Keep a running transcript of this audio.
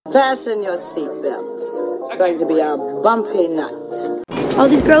Fasten your seatbelts. It's going to be a bumpy night. All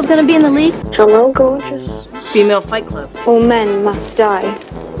these girls gonna be in the league? Hello, gorgeous. Female Fight Club. All men must die,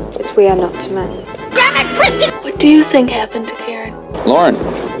 but we are not men. Damn it, Kristen! What do you think happened to Karen? Lauren.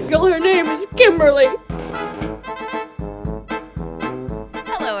 Girl, her name is Kimberly.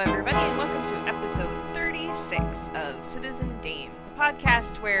 Hello, everybody, and welcome to episode 36 of Citizen Dame, the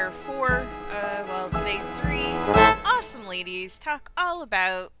podcast where three awesome ladies talk all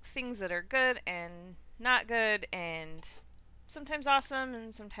about things that are good and not good, and sometimes awesome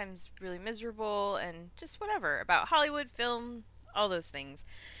and sometimes really miserable, and just whatever about Hollywood, film, all those things.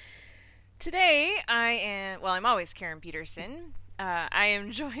 Today, I'm always Karen Peterson. I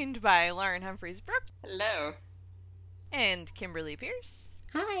am joined by Lauren Humphreys-Brooke. Hello. And Kimberly Pierce.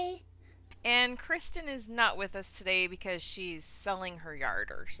 Hi. And Kristen is not with us today because she's selling her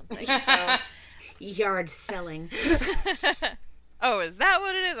yard or something. So, yard selling. Oh, is that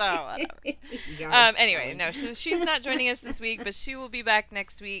what it is? Oh, whatever. Anyway, no, she's not joining us this week, but she will be back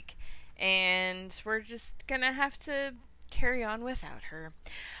next week, and we're just gonna have to carry on without her.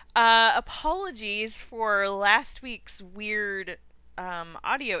 Apologies for last week's weird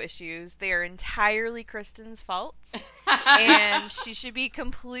audio issues. They are entirely Kristen's fault, and she should be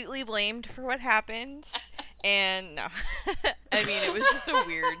completely blamed for what happened. And no, I mean, it was just a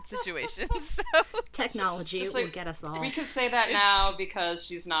weird situation. So technology will get us all. We can say that now because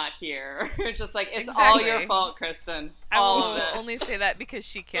she's not here. Just like, it's all your fault, Kristen. All of it. I will only say that because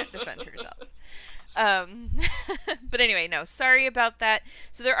she can't defend herself. But anyway, no, sorry about that.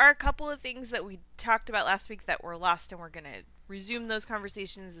 So there are a couple of things that we talked about last week that were lost, and we're going to resume those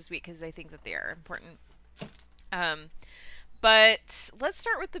conversations this week because I think that they are important. But let's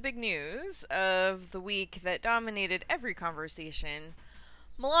start with the big news of the week that dominated every conversation.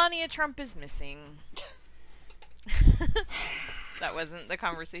 Melania Trump is missing. That wasn't the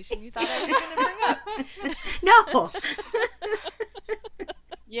conversation you thought I was going to No.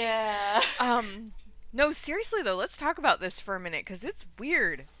 Yeah. No, seriously though, let's talk about this for a minute because it's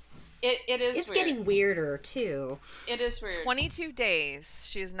weird. It is. It's weird. getting weirder too. It is weird. 22 days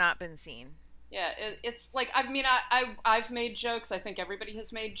she has not been seen. Yeah, it's like, I mean, I've made jokes. I think everybody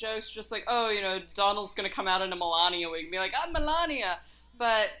has made jokes. Just like, oh, you know, Donald's gonna come out in a Melania wig and be like, I'm Melania.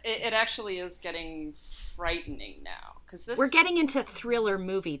 But it actually is getting frightening now. We're getting into thriller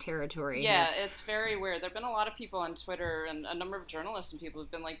movie territory. Yeah, here. It's very weird. There have been a lot of people on Twitter and a number of journalists and people have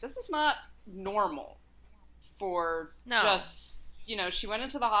been like, this is not normal for just, you know, she went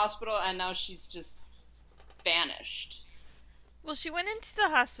into the hospital and now she's just vanished. Well, she went into the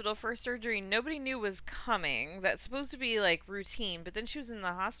hospital for a surgery nobody knew was coming. That's supposed to be, like, routine. But then she was in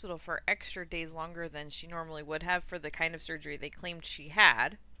the hospital for extra days longer than she normally would have for the kind of surgery they claimed she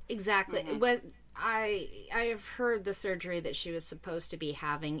had. Exactly. Mm-hmm. What I've heard the surgery that she was supposed to be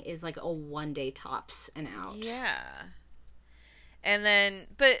having is, like, a 1-day tops and out. Yeah. And then,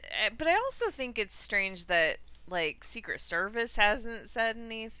 but I also think it's strange that, like, Secret Service hasn't said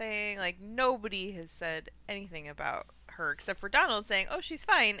anything. Like, nobody has said anything about her except for Donald saying, oh, she's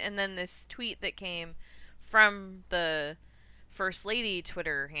fine, and then this tweet that came from the First Lady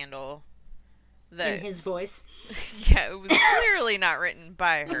Twitter handle that, in his voice. Yeah, it was clearly not written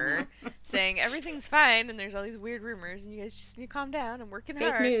by her, saying everything's fine and there's all these weird rumors and you guys just need to calm down. I'm working Fake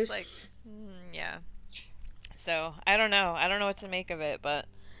hard. News. Like, yeah. So I don't know what to make of it, but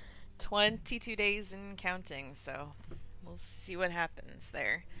 22 days and counting, so we'll see what happens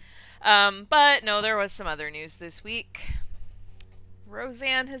there. But no, there was some other news this week.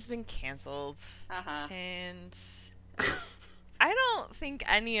 Roseanne has been canceled. And I don't think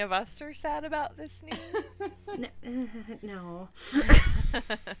any of us are sad about this news. No.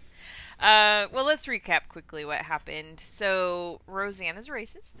 Well, let's recap quickly what happened. So, Roseanne is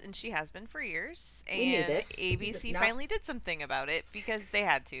racist, and she has been for years. And we knew this. ABC finally did something about it because they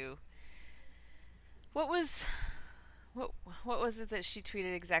had to. What was it that she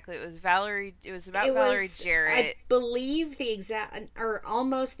tweeted exactly? It was Valerie. It was about Valerie Jarrett. I believe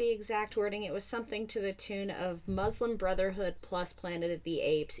almost the exact wording. It was something to the tune of Muslim Brotherhood plus Planet of the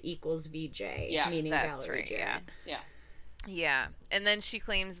Apes equals VJ. Yeah, meaning that's Valerie right. Jarrett. Yeah. And then she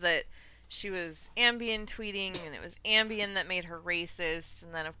claims that she was Ambien tweeting, and it was Ambien that made her racist.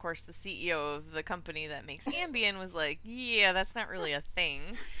 And then, of course, the CEO of the company that makes Ambien was like, yeah, that's not really a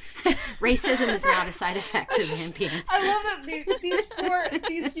thing. Racism is not a side effect of Ambien. I love that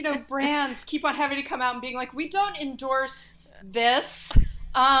these brands keep on having to come out and being like, we don't endorse this.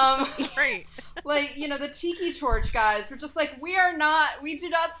 Right. Like, the Tiki Torch guys were just like, we do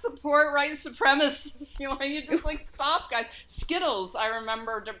not support white supremacy. You just like, stop, guys. Skittles, I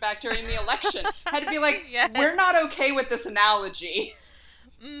remember back during the election, had to be like, we're not okay with this analogy.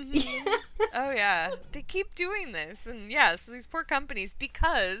 Oh yeah, they keep doing this, and yeah, so these poor companies,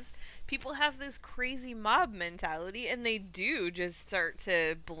 because people have this crazy mob mentality, and they do just start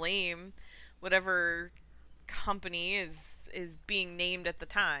to blame whatever company is being named at the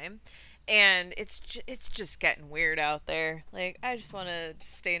time, and it's just getting weird out there. Like, I just want to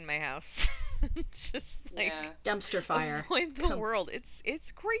stay in my house, just like dumpster fire, avoid the world.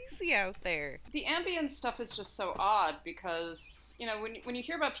 It's crazy out there. The Ambien stuff is just so odd because, you know, when you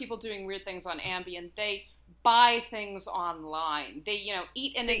hear about people doing weird things on Ambien, they buy things online. They, you know,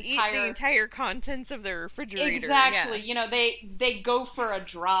 eat the entire contents of their refrigerator. Exactly. Yeah. You know, they go for a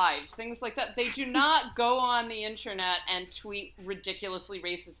drive, things like that. They do not go on the internet and tweet ridiculously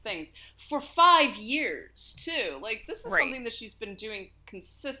racist things for 5 years, too. Like, this is something that she's been doing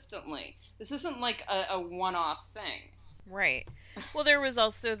consistently. This isn't like a one-off thing. Right. Well, there was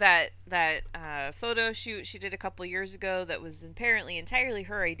also that photo shoot she did a couple years ago that was apparently entirely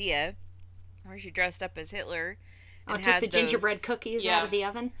her idea, where she dressed up as Hitler and took the gingerbread cookies out of the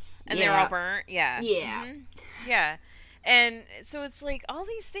oven. And they were all burnt. Yeah. Yeah. Mm-hmm. Yeah. And so it's like all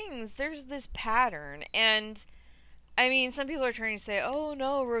these things, there's this pattern. And I mean, some people are trying to say, oh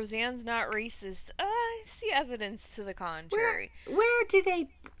no, Roseanne's not racist. I see evidence to the contrary. Where do they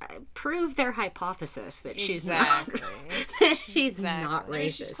prove their hypothesis that she's not that she's not racist? I mean,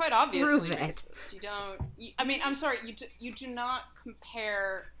 she's quite obviously prove racist. I mean, I'm sorry, you do not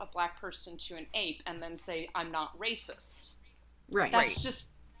compare a black person to an ape and then say I'm not racist. Right. That's just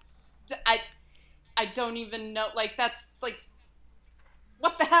I don't even know. Like, that's like,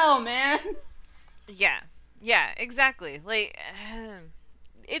 what the hell, man? Yeah, exactly. Like,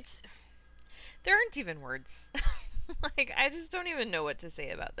 there aren't even words. Like, I just don't even know what to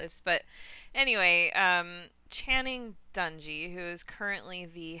say about this. But anyway, Channing Dungey, who is currently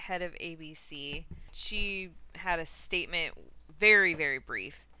the head of ABC, she had a statement, very, very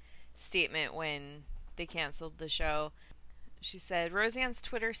brief statement when they canceled the show. She said, Roseanne's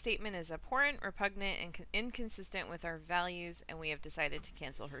Twitter statement is abhorrent, repugnant, and inconsistent with our values, and we have decided to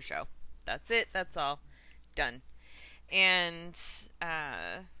cancel her show. That's it. That's all. Done. And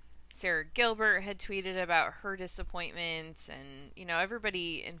Sarah Gilbert had tweeted about her disappointment, and, you know,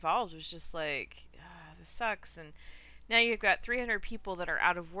 everybody involved was just like, this sucks. And now you've got 300 people that are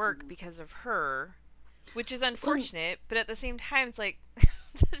out of work because of her, which is unfortunate, but at the same time, it's like,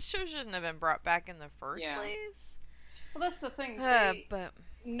 the show shouldn't have been brought back in the first place. Well, that's the thing. But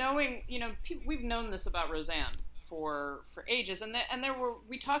knowing, you know, we've known this about Roseanne for ages, and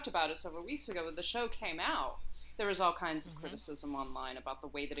we talked about it several weeks ago when the show came out. There was all kinds of criticism online about the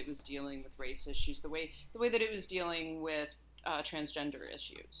way that it was dealing with race issues, the way that it was dealing with transgender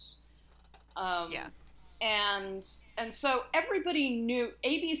issues. And so everybody knew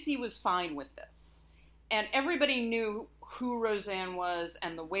ABC was fine with this, and everybody knew who Roseanne was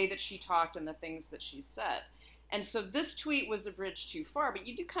and the way that she talked and the things that she said. And so this tweet was a bridge too far, but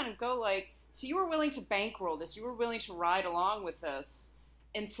you do kind of go like, so you were willing to bankroll this, you were willing to ride along with this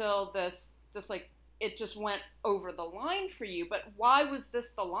until this like, it just went over the line for you. But why was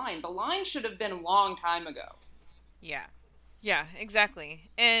this the line? The line should have been a long time ago. Yeah, exactly.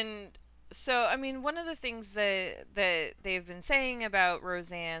 And so, I mean, one of the things that they've been saying about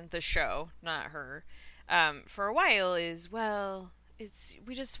Roseanne, the show, not her, for a while is, well,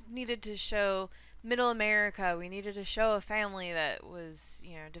 we just needed to show middle America. We needed to show a family that was,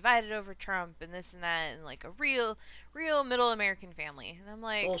 you know, divided over Trump and this and that, and like a real middle American family. And I'm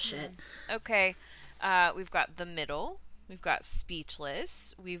like, bullshit. Okay, we've got The Middle, we've got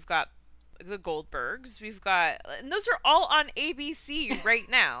Speechless, we've got The Goldbergs, and those are all on ABC right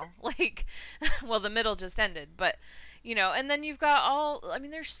now. Like, well, The Middle just ended, but, you know, and then you've got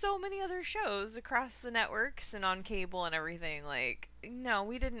there's so many other shows across the networks and on cable and everything. Like, no,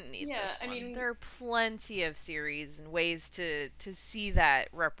 we didn't need this one. I mean, there are plenty of series and ways to see that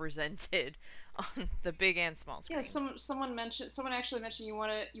represented on the big and small screen. Yeah, someone actually mentioned you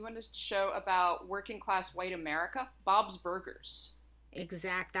want to show about working class white America, Bob's Burgers.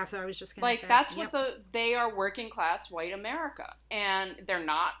 Exact. That's what I was just going to say. Like, that's what they are, working class white America, and they're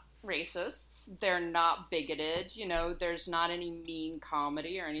not racists, they're not bigoted, you know, there's not any mean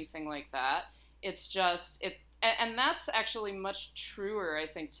comedy or anything like that. It's just and that's actually much truer, I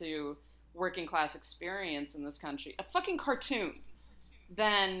think, to working class experience in this country. A fucking cartoon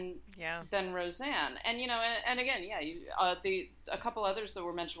than Roseanne. And, you know, and again, a couple others that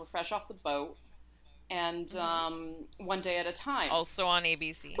were mentioned were Fresh Off the Boat and One Day at a Time. Also on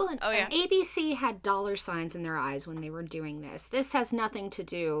ABC. Well, ABC had dollar signs in their eyes when they were doing this. This has nothing to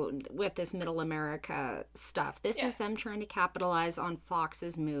do with this middle America stuff. This is them trying to capitalize on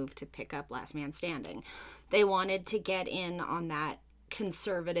Fox's move to pick up Last Man Standing. They wanted to get in on that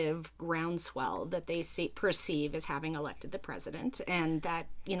conservative groundswell that they perceive as having elected the president, and that,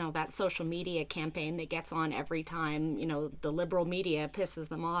 you know, that social media campaign that gets on every time, you know, the liberal media pisses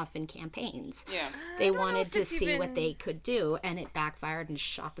them off in campaigns. Yeah. They wanted to see what they could do, and it backfired and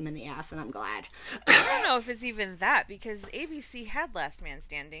shot them in the ass, and I'm glad. I don't know if it's even that, because ABC had Last Man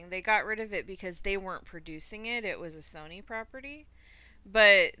Standing. They got rid of it because they weren't producing it. It was a Sony property.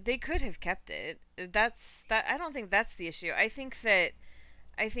 But they could have kept it. I don't think that's the issue. I think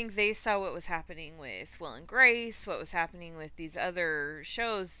they saw what was happening with Will and Grace, what was happening with these other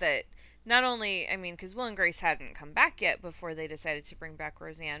shows that not only, I mean, because Will and Grace hadn't come back yet before they decided to bring back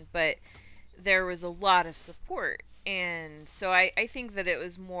Roseanne, but there was a lot of support. And so I think that it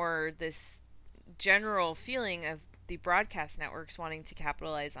was more this general feeling of the broadcast networks wanting to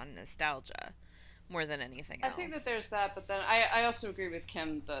capitalize on nostalgia more than anything else. I think that there's that, but then I also agree with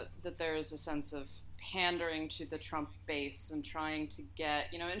Kim that there is a sense of pandering to the Trump base and trying to get,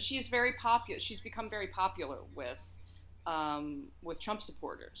 you know, and she's very popular. She's become very popular with Trump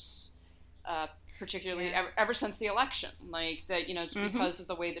supporters, particularly ever since the election. Like that, you know, it's because of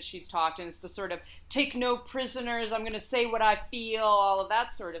the way that she's talked, and it's the sort of take no prisoners, I'm going to say what I feel, all of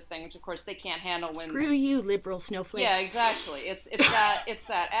that sort of thing, which of course they can't handle when screw you, liberal snowflakes. Yeah, exactly. It's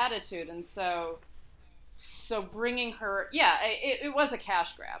that attitude, and so bringing her, it was a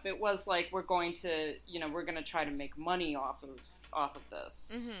cash grab. It was like we're going to try to make money off of this.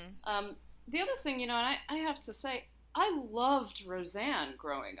 Mm-hmm. The other thing, you know, and I have to say, I loved Roseanne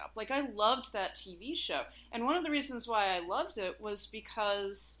growing up. Like, I loved that TV show, and one of the reasons why I loved it was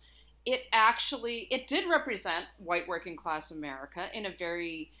because it did represent white working class America in a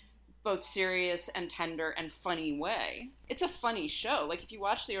very both serious and tender and funny way. It's a funny show. Like, if you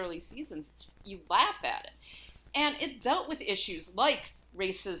watch the early seasons, you laugh at it. And it dealt with issues like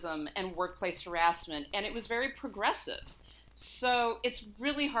racism and workplace harassment, and it was very progressive. So it's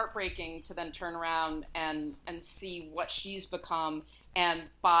really heartbreaking to then turn around and see what she's become, and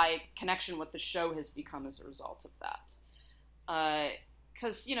by connection what the show has become as a result of that.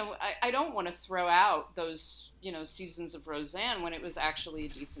 Because, you know, I don't want to throw out those, you know, seasons of Roseanne when it was actually a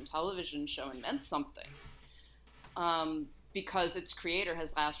decent television show and meant something. Because its creator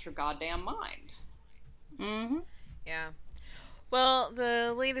has lost her goddamn mind. Mm-hmm. Yeah. Well,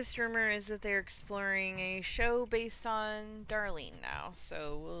 the latest rumor is that they're exploring a show based on Darlene now,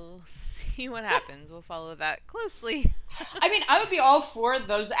 so we'll see what happens. We'll follow that closely. I mean, I would be all for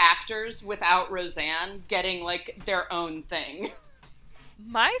those actors without Roseanne getting, like, their own thing.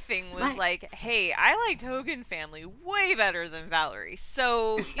 My thing was like, hey, I liked Hogan Family way better than Valerie,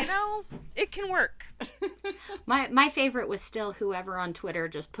 so, you know, it can work. My favorite was still whoever on Twitter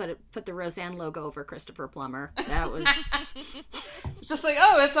just put the Roseanne logo over Christopher Plummer. That was just like,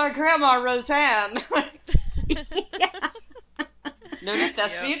 oh, it's our grandma Roseanne. Yeah. Noted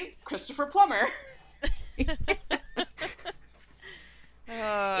thespian, Christopher Plummer.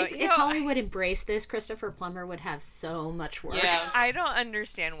 If Hollywood embraced this, Christopher Plummer would have so much work. Yeah. I don't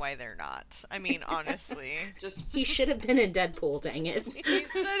understand why they're not. I mean, honestly. He should have been in Deadpool, dang it. He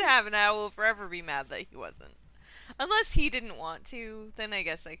should have, and I will forever be mad that he wasn't. Unless he didn't want to, then I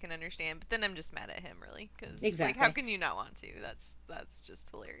guess I can understand. But then I'm just mad at him, really. Because, exactly. Like, how can you not want to? That's just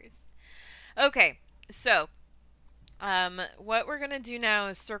hilarious. Okay, so what we're going to do now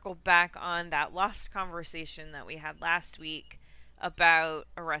is circle back on that lost conversation that we had last week about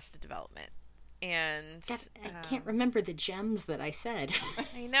Arrested Development. And I can't remember the gems that I said.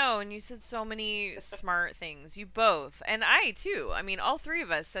 I know, and you said so many smart things. You both. And I, too. I mean, all three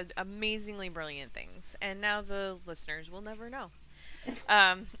of us said amazingly brilliant things. And now the listeners will never know.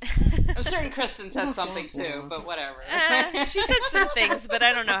 I'm certain Kristen said something, too, but whatever. She said some things, but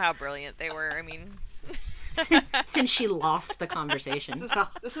I don't know how brilliant they were. I mean... Since she lost the conversation.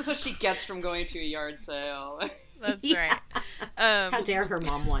 This is what she gets from going to a yard sale. That's right. How dare her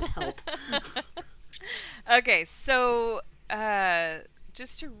mom want help? Okay, so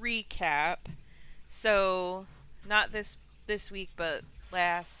just to recap, so not this week, but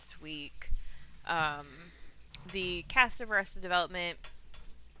last week, the cast of Arrested Development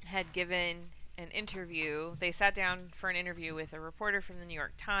had given an interview. They sat down for an interview with a reporter from the New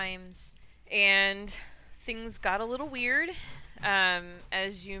York Times, and things got a little weird.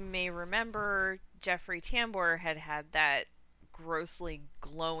 As you may remember, Jeffrey Tambor had that grossly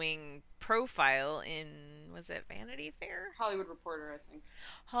glowing profile in, was it Vanity Fair? Hollywood Reporter, I think.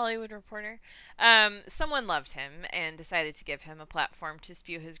 Hollywood Reporter. Someone loved him and decided to give him a platform to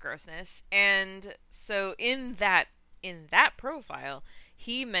spew his grossness. And so in that profile,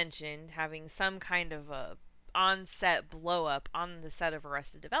 he mentioned having some kind of a on-set blow-up on the set of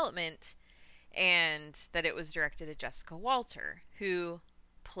Arrested Development, and that it was directed at Jessica Walter, who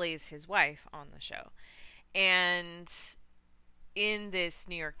plays his wife on the show. And in this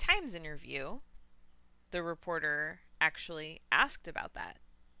New York Times interview, the reporter actually asked about that.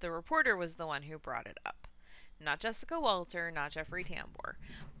 The reporter was the one who brought it up. Not Jessica Walter, not Jeffrey Tambor.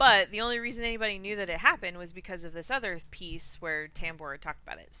 But the only reason anybody knew that it happened was because of this other piece where Tambor had talked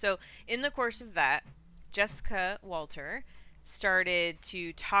about it. So in the course of that, Jessica Walter started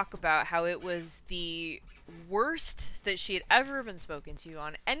to talk about how it was the worst that she had ever been spoken to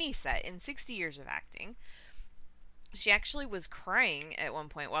on any set in 60 years of acting. She actually was crying at one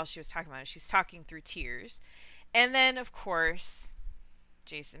point while she was talking about it. She's talking through tears. And then, of course,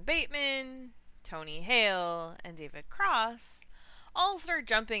 Jason Bateman, Tony Hale, and David Cross all start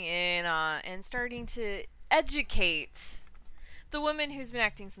jumping in and starting to educate the woman who's been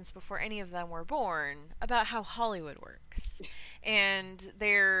acting since before any of them were born about how Hollywood works. And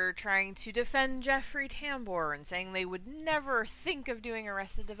they're trying to defend Jeffrey Tambor and saying they would never think of doing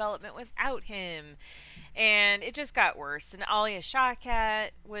Arrested Development without him. And it just got worse. And Alia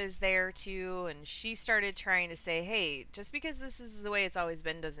Shawkat was there too, and she started trying to say, hey, just because this is the way it's always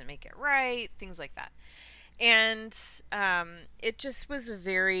been doesn't make it right, things like that. And it just was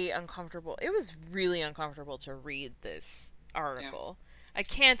very uncomfortable. It was really uncomfortable to read this article. Yeah. I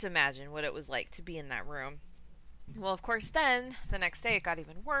can't imagine what it was like to be in that room. Well, of course, then the next day it got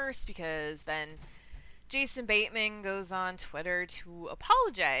even worse, because then Jason Bateman goes on Twitter to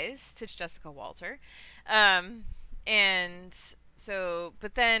apologize to Jessica Walter. And so,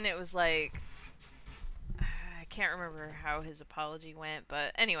 but then it was like, I can't remember how his apology went,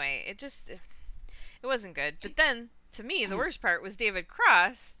 but anyway, it wasn't good. But then, to me, the worst part was David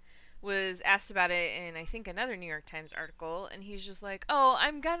Cross was asked about it in, I think, another New York Times article, and he's just like, oh,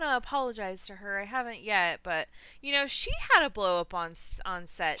 I'm gonna apologize to her. I haven't yet, but, you know, she had a blow-up on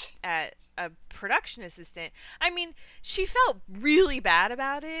set at a production assistant. I mean, she felt really bad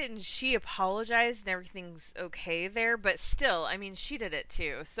about it, and she apologized, and everything's okay there, but still, I mean, she did it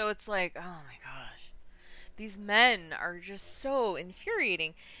too. So it's like, oh my gosh, these men are just so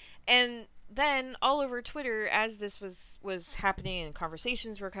infuriating. And then all over Twitter, as this was happening and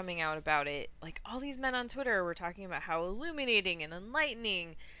conversations were coming out about it, like, all these men on Twitter were talking about how illuminating and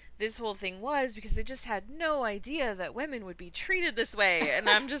enlightening this whole thing was, because they just had no idea that women would be treated this way. And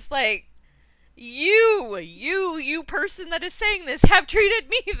I'm just like, you person that is saying this have treated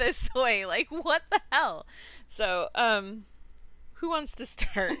me this way. Like, what the hell? So, who wants to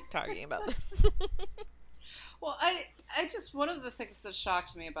start talking about this? Well, I just, one of the things that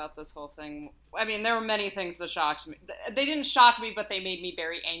shocked me about this whole thing, I mean, there were many things that shocked me. They didn't shock me, but they made me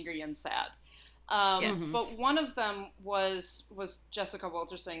very angry and sad. Yes. But one of them was Jessica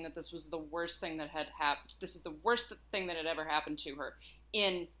Walter saying that this was the worst thing that had happened. This is the worst thing that had ever happened to her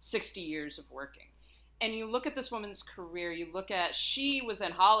in 60 years of working. And you look at this woman's career, she was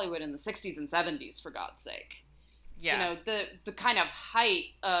in Hollywood in the 60s and 70s, for God's sake. Yeah. You know, the kind of height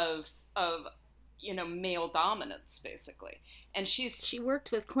of you know, male dominance, basically. And she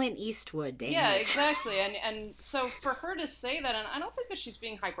worked with Clint Eastwood, dang yeah, it. Exactly. And so for her to say that, and I don't think that she's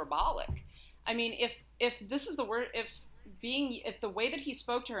being hyperbolic. I mean, if this is the word, if the way that he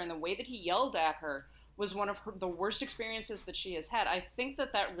spoke to her and the way that he yelled at her was one of the worst experiences that she has had, I think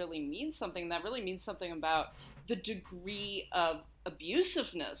that really means something. That really means something about the degree of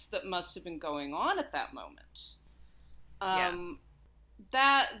abusiveness that must have been going on at that moment.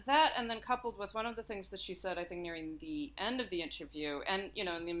 That and then coupled with one of the things that she said, I think nearing the end of the interview, and, you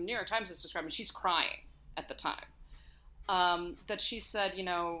know, in the New York Times is describing, she's crying at the time, that she said, you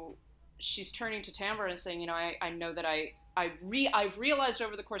know, she's turning to Tambor and saying, you know, I know that I've realized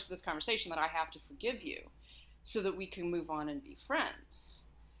over the course of this conversation that I have to forgive you so that we can move on and be friends.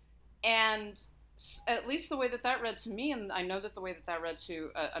 And at least the way that read to me, and I know that the way that read to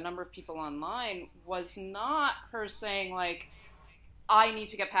a number of people online, was not her saying, like, I need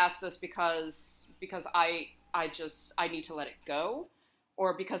to get past this because I need to let it go,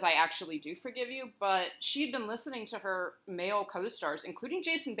 or because I actually do forgive you. But she'd been listening to her male co-stars, including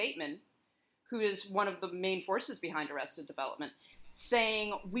Jason Bateman, who is one of the main forces behind Arrested Development,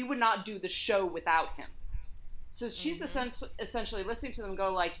 saying we would not do the show without him. So she's essentially listening to them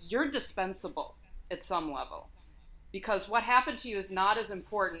go, like, you're dispensable at some level, because what happened to you is not as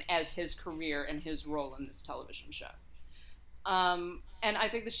important as his career and his role in this television show. And I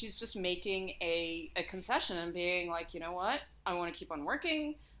think that she's just making a concession and being like, you know what? I want to keep on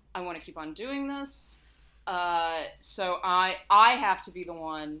working. I want to keep on doing this. So I have to be the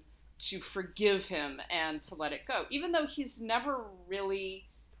one to forgive him and to let it go. Even though he's never really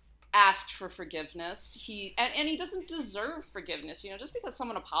asked for forgiveness. And he doesn't deserve forgiveness. You know, just because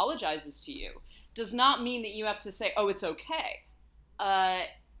someone apologizes to you does not mean that you have to say, oh, it's okay.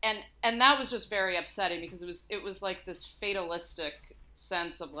 And that was just very upsetting, because it was like this fatalistic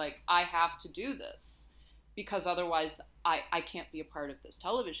sense of like, I have to do this because otherwise I can't be a part of this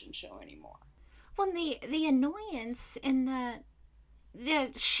television show anymore. Well, the annoyance in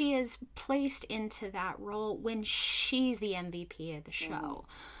that she is placed into that role when she's the MVP of the show.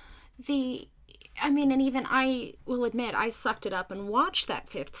 And even I will admit, I sucked it up and watched that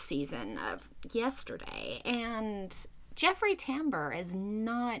 5th season of yesterday, and Jeffrey Tambor is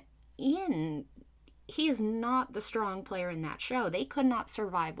not he is not the strong player in that show. They could not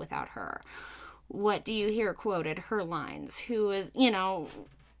survive without her. What do you hear quoted? Her lines, who's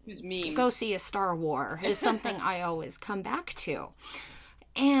mean. Go see a Star War, is something I always come back to.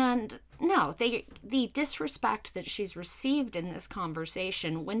 And no, the disrespect that she's received in this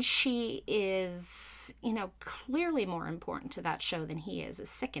conversation when she is, clearly more important to that show than he is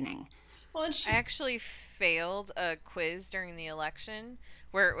sickening. Well, I actually failed a quiz during the election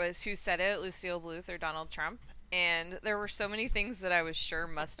where it was who said it, Lucille Bluth or Donald Trump. And there were so many things that I was sure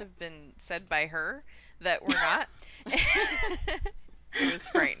must have been said by her that were not. It was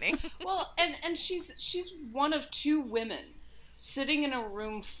frightening. Well, and she's one of 2 women sitting in a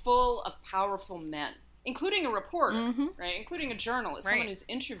room full of powerful men, including a reporter, right? Including a journalist, someone who's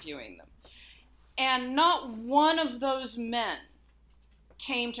interviewing them. And not one of those men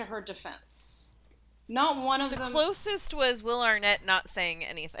came to her defense. Not one of them. The closest was Will Arnett not saying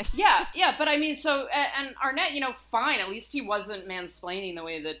anything. Yeah, but I mean, so, and Arnett, fine, at least he wasn't mansplaining the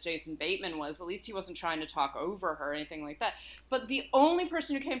way that Jason Bateman was. At least he wasn't trying to talk over her or anything like that. But the only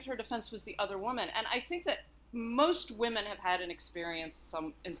person who came to her defense was the other woman. And I think that most women have had an experience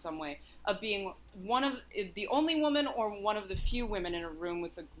in some way of being one of the only woman or one of the few women in a room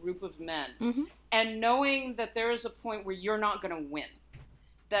with a group of men, and knowing that there is a point where you're not going to win.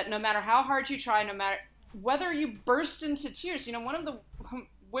 That no matter how hard you try, no matter whether you burst into tears, one of the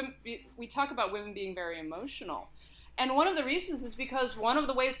women, we talk about women being very emotional, and one of the reasons is because one of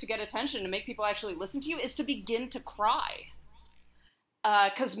the ways to get attention, to make people actually listen to you, is to begin to cry.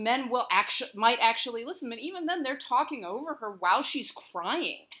 Because men might actually listen, but even then they're talking over her while she's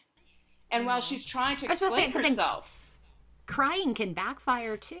crying, and while she's trying to explain herself. Crying can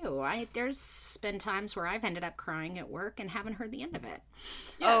backfire too. There's been times where I've ended up crying at work and haven't heard the end of it.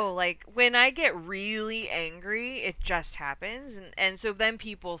 Yeah. Oh, like when I get really angry, it just happens, and so then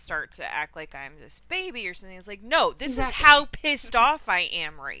people start to act like I'm this baby or something. It's like, no, this is how pissed off I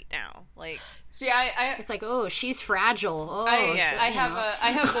am right now. Like, see, I it's like, oh, she's fragile. Oh, I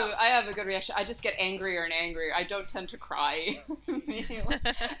have a good reaction. I just get angrier and angrier. I don't tend to cry, and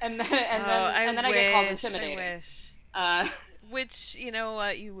then I get called intimidating. I wish. Which, you know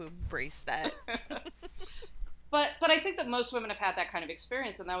what, you embrace that. But I think that most women have had that kind of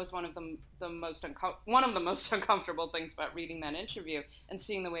experience, and that was one of the most uncomfortable things about reading that interview and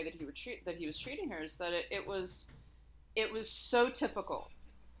seeing the way that he was treating her, is that it was so typical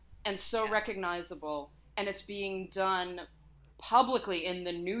and so recognizable, and it's being done publicly in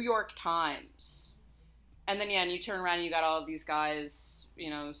the New York Times. And then and you turn around and you got all of these guys,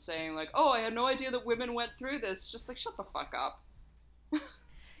 saying like, oh, I had no idea that women went through this. Just like, shut the fuck up.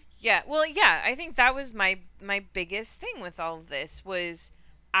 I think that was my biggest thing with all of this was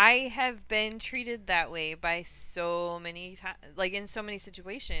I have been treated that way by so many times, like in so many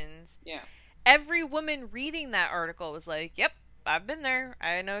situations. Yeah. Every woman reading that article was like, yep, I've been there.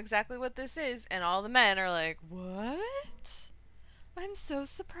 I know exactly what this is. And all the men are like, what? I'm so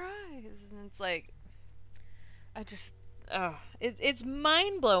surprised. And it's like, it's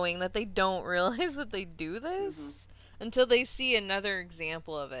mind-blowing that they don't realize that they do this until they see another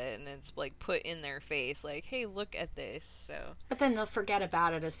example of it, and it's like put in their face, like, hey, look at this. So, but then they'll forget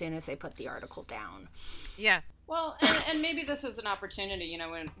about it as soon as they put the article down. Yeah. Well, and maybe this is an opportunity,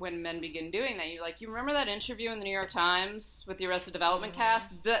 when men begin doing that, you're like, you remember that interview in the New York Times with the Arrested Development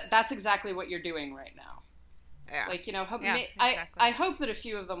cast? That's exactly what you're doing right now. Yeah. Like, exactly. I hope that a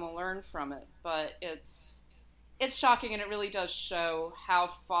few of them will learn from it, but it's shocking, and it really does show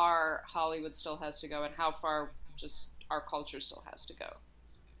how far Hollywood still has to go and how far just our culture still has to go.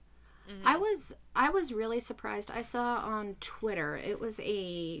 Mm-hmm. I was really surprised. I saw on Twitter, it was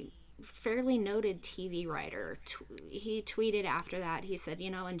a fairly noted TV writer. He tweeted after that, he said,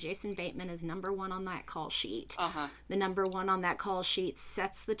 and Jason Bateman is number 1 on that call sheet. The number 1 on that call sheet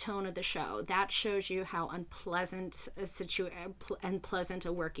sets the tone of the show. That shows you how unpleasant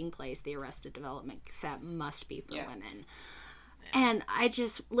a working place the Arrested Development set must be for women. And I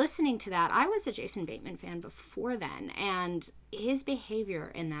just, listening to that, I was a Jason Bateman fan before then, and his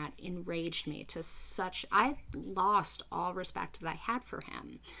behavior in that enraged me to such, I lost all respect that I had for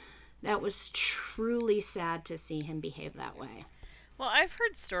him. That was truly sad to see him behave that way. Well, I've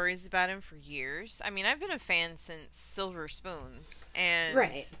heard stories about him for years. I mean, I've been a fan since Silver Spoons, and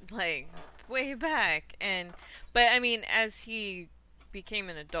like way back. But I mean, as he became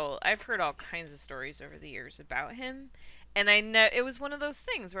an adult, I've heard all kinds of stories over the years about him. And I know it was one of those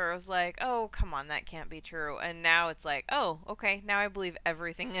things where I was like, "Oh, come on, that can't be true." And now it's like, "Oh, okay, now I believe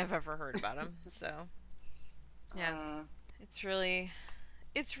everything I've ever heard about him." So, yeah, it's really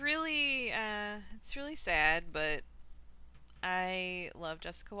sad, but I love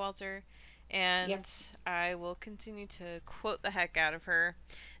Jessica Walter, and I will continue to quote the heck out of her.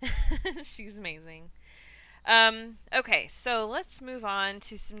 She's amazing. Okay, so let's move on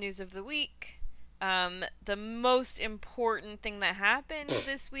to some news of the week. The most important thing that happened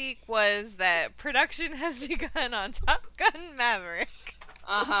this week was that production has begun on Top Gun Maverick.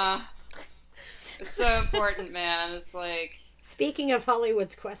 It's so important, man. It's like... Speaking of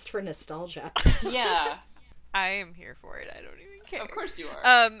Hollywood's quest for nostalgia. Yeah. I am here for it. I don't even care. Of course you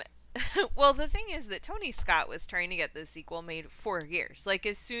are. Well, the thing is that Tony Scott was trying to get this sequel made for years. Like,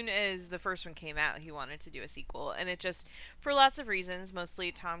 as soon as the first one came out, he wanted to do a sequel. And it just, for lots of reasons,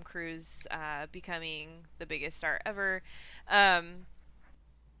 mostly Tom Cruise becoming the biggest star ever. I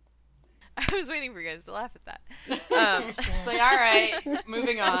was waiting for you guys to laugh at that. It's like, all right,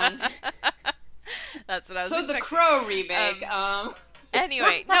 moving on. That's what I was So expecting. the Crow remake.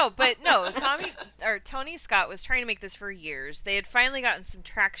 Anyway, Tony Scott was trying to make this for years. They had finally gotten some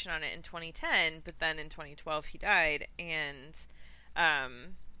traction on it in 2010, but then in 2012 he died, and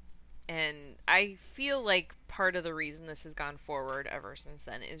I feel like part of the reason this has gone forward ever since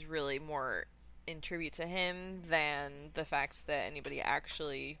then is really more in tribute to him than the fact that anybody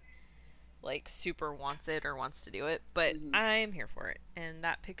actually like super wants it or wants to do it. But I'm here for it, and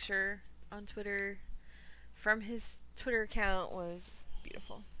that picture on Twitter from his Twitter account was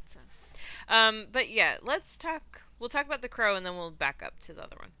beautiful. So, but yeah, we'll talk about The Crow, and then we'll back up to the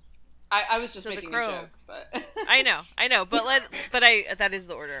other one. I was just making a joke, but I know, but that is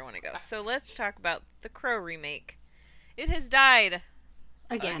the order I want to go. So let's talk about The Crow remake. It has died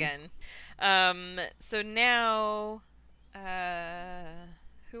again. So now,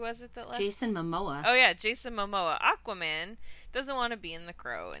 who was it that left? Jason Momoa. Oh yeah, Jason Momoa. Aquaman doesn't want to be in The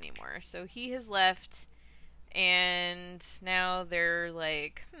Crow anymore, so he has left. And now they're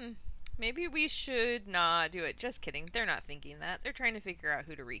like, maybe we should not do it. Just kidding. They're not thinking that. They're trying to figure out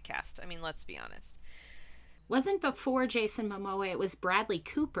who to recast. I mean, let's be honest. Wasn't before Jason Momoa, it was Bradley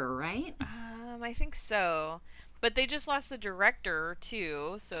Cooper, right? I think so. But they just lost the director,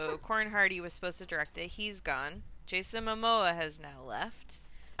 too. So Corin Hardy was supposed to direct it. He's gone. Jason Momoa has now left.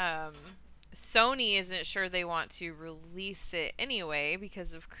 Sony isn't sure they want to release it anyway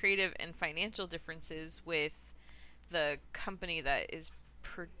because of creative and financial differences with the company that is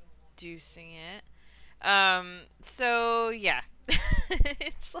producing it. So yeah,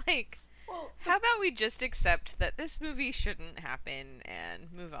 it's like, how about we just accept that this movie shouldn't happen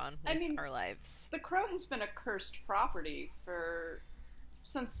and move on with our lives? The Crow has been a cursed property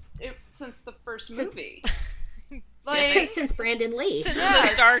since the first movie. Like, since Brandon Lee. Since the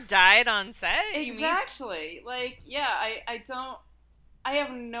star died on set? Exactly. Like, yeah, I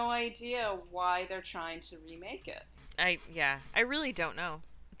have no idea why they're trying to remake it. I really don't know.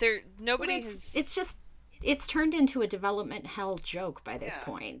 It's turned into a development hell joke by this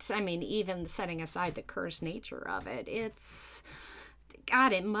point. I mean, even setting aside the cursed nature of it, it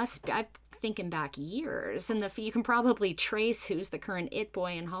must be, I'm thinking back years, and you can probably trace who's the current it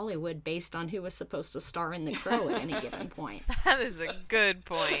boy in Hollywood based on who was supposed to star in The Crow at any given point. That is a good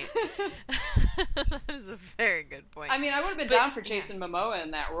point. That is a very good point. I mean, I would have been down for Jason Momoa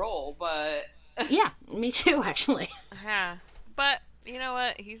in that role, but... Yeah, me too, actually. Yeah, but you know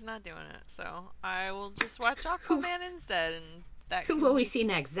what? He's not doing it, so I will just watch Aquaman instead. And who will we see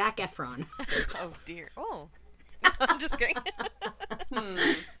next? Zac Efron. Oh, dear. Oh. I'm just kidding.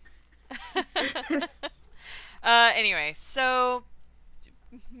 Anyway, so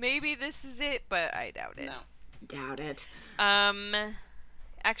maybe this is it, but I doubt it. No. Doubt it.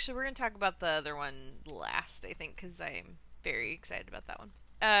 Actually, we're going to talk about the other one last, I think, because I'm very excited about that one.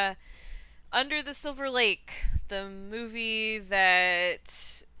 Under the Silver Lake, the movie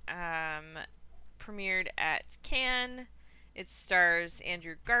that premiered at Cannes. It stars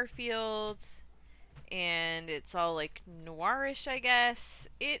Andrew Garfield, and it's all like noirish, I guess.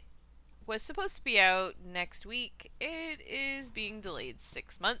 It was supposed to be out next week. It is being delayed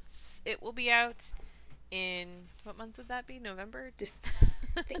 6 months. It will be out in, what month would that be? November?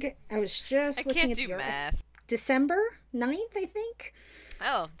 I think I was just I looking can't at do math. December 9th, I think.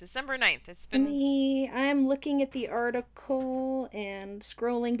 Oh, December 9th. It's been... I'm looking at the article and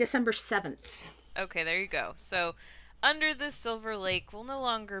scrolling. December 7th. Okay, there you go. So, Under the Silver Lake will no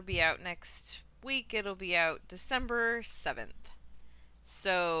longer be out next week. It'll be out December 7th.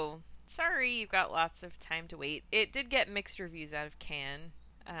 So, sorry, you've got lots of time to wait. It did get mixed reviews out of Cannes.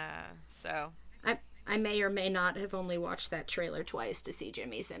 So... I may or may not have only watched that trailer twice to see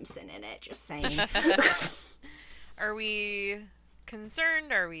Jimmy Simpson in it, just saying. Are we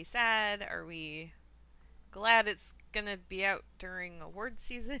concerned? Are we sad? Are we glad it's gonna be out during award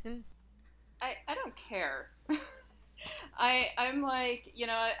season? I don't care. I'm like, you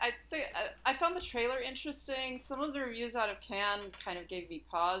know, I found the trailer interesting. Some of the reviews out of Cannes kind of gave me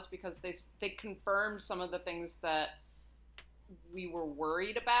pause because they confirmed some of the things that we were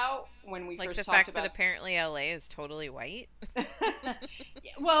worried about when we like first the talked fact about... that apparently LA is totally white.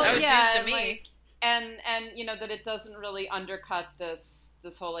 Well, that was yeah, news to me. like, and you know that it doesn't really undercut this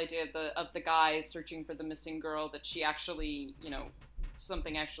whole idea of the guy searching for the missing girl, that she actually, you know,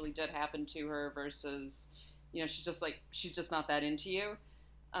 something actually did happen to her versus, you know, she's just not that into you.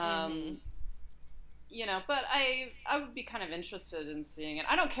 You know, but I would be kind of interested in seeing it.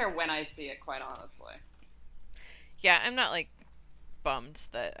 I don't care when I see it, quite honestly. Yeah, I'm not like bummed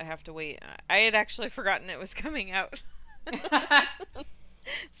that I have to wait. I had actually forgotten it was coming out.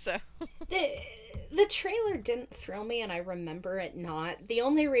 So the trailer didn't thrill me, and I remember it not. The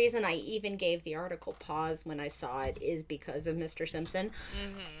only reason I even gave the article pause when I saw it is because of Mr. Simpson.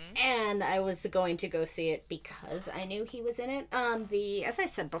 And I was going to go see it because I knew he was in it. As I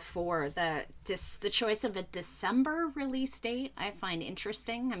said before, the choice of a December release date I find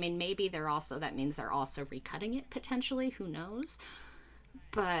interesting. I mean, maybe that means they're also recutting it potentially. Who knows?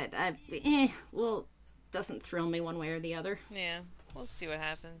 But doesn't thrill me one way or the other. yeah, we'll see what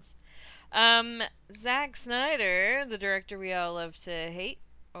happens. Zack Snyder, the director we all love to hate,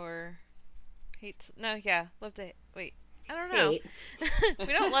 or hate... No, yeah, love to... Wait, I don't know. Hate.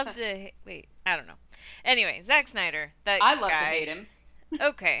 We don't love to... Wait, I don't know. Anyway, Zack Snyder, that I love guy, to hate him.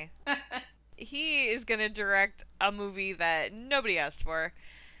 Okay. He is going to direct a movie that nobody asked for.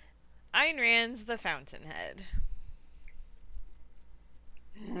 Ayn Rand's The Fountainhead.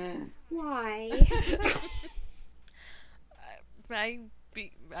 Why?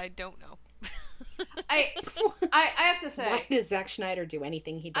 I don't know. I have to say, Why does Zack Snyder do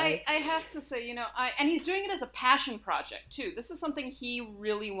anything he does? I have to say, you know, and he's doing it as a passion project too. This is something he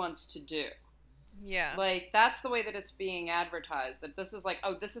really wants to do. Yeah. Like, that's the way that it's being advertised. That this is like,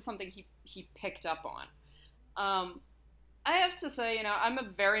 oh, this is something he picked up on. I have to say, you know, I'm a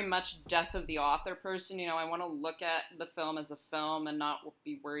very much death of the author person. You know, I want to look at the film as a film and not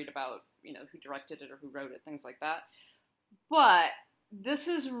be worried about, you know, who directed it or who wrote it, things like that. But this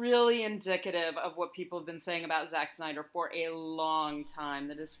is really indicative of what people have been saying about Zack Snyder for a long time,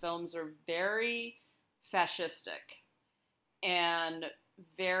 that his films are very fascistic and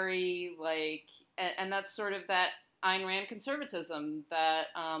very, like, and that's sort of that Ayn Rand conservatism that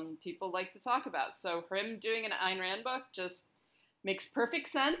people like to talk about. So him doing an Ayn Rand book just makes perfect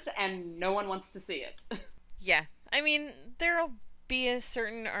sense, and no one wants to see it. Yeah. I mean, there'll be a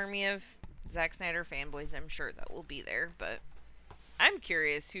certain army of Zack Snyder fanboys, I'm sure, that will be there, but I'm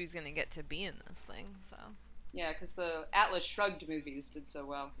curious who's going to get to be in this thing, so. Yeah, because the Atlas Shrugged movies did so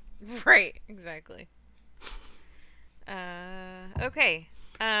well. Right, exactly. Okay.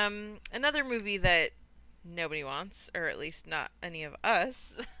 Another movie that nobody wants, or at least not any of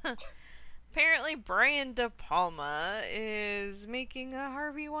us. Apparently Brian De Palma is making a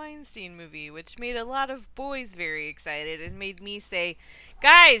Harvey Weinstein movie, which made a lot of boys very excited and made me say,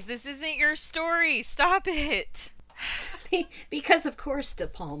 guys, this isn't your story. Stop it. Because of course De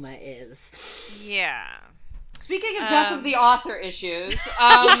Palma is. Yeah. Speaking of death of the author issues,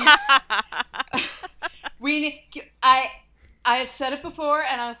 I have said it before,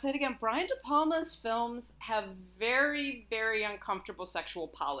 and I'll say it again. Brian De Palma's films have very, very uncomfortable sexual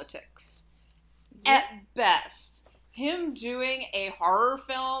politics. At best. Him doing a horror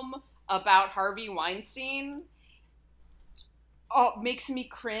film about Harvey Weinstein makes me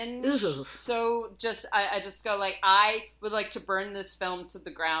cringe. Ugh. So I just go like, I would like to burn this film to the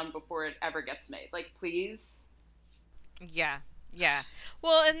ground before it ever gets made. Like, please. Yeah.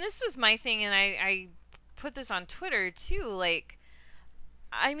 Well, and this was my thing, and I put this on Twitter too, like,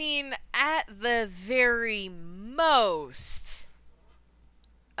 I mean, at the very most,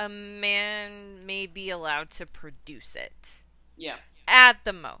 a man may be allowed to produce it. Yeah. At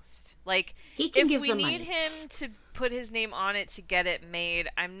the most. Like, He can if give we the need money. him to put his name on it to get it made,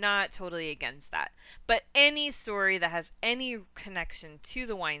 I'm not totally against that. But any story that has any connection to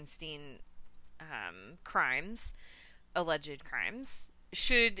the Weinstein crimes, alleged crimes,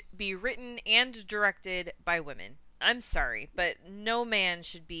 should be written and directed by women. I'm sorry, but no man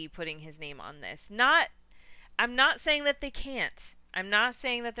should be putting his name on this. I'm not saying that they can't. I'm not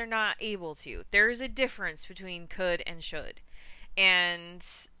saying that they're not able to. There's a difference between could and should. And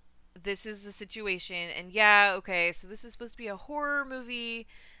this is the situation. And yeah, okay, so this is supposed to be a horror movie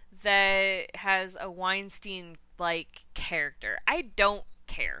that has a Weinstein-like character. I don't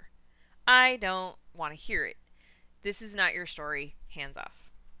care. I don't want to hear it. This is not your story. Hands off.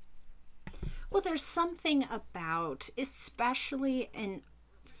 Well, there's something about, especially in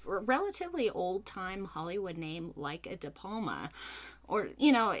a relatively old-time Hollywood name like a De Palma, or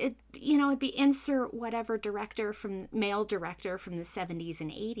it'd be insert whatever male director from the 70s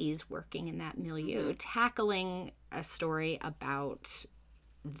and 80s working in that milieu, tackling a story about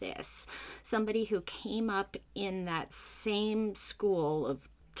this. Somebody who came up in that same school of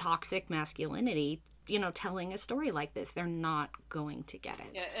toxic masculinity, telling a story like this. They're not going to get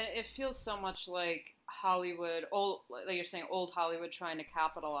it. Yeah, it feels so much like Hollywood, like you're saying, old Hollywood trying to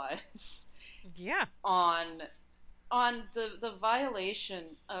capitalize on the violation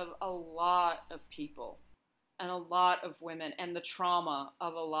of a lot of people and a lot of women and the trauma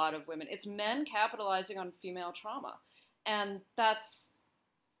of a lot of women. It's men capitalizing on female trauma. And that's,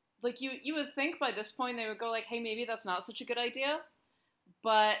 like, you would think by this point they would go like, hey, maybe that's not such a good idea.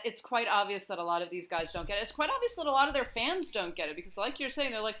 But it's quite obvious that a lot of these guys don't get it. It's quite obvious that a lot of their fans don't get it. Because like you're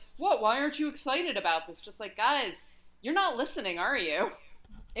saying, they're like, what? Why aren't you excited about this? Just like, guys, you're not listening, are you?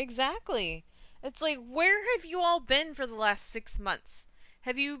 Exactly. It's like, where have you all been for the last 6 months?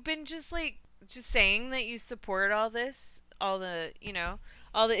 Have you been just saying that you support all this? All the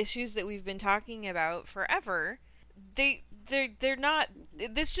issues that we've been talking about forever? They're not.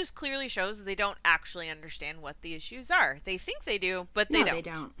 This just clearly shows that they don't actually understand what the issues are. They think they do, but they don't. They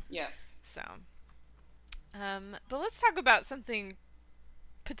don't. Yeah. So, but let's talk about something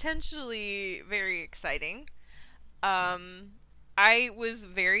potentially very exciting. I was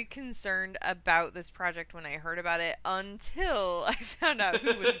very concerned about this project when I heard about it until I found out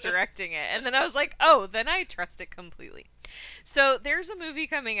who was directing it. And then I was like, oh, then I trust it completely. So there's a movie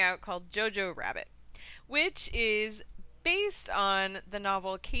coming out called Jojo Rabbit, which is based on the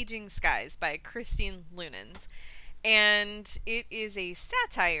novel Caging Skies by Christine Lunens. And it is a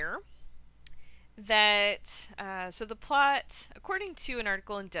satire that, so the plot, according to an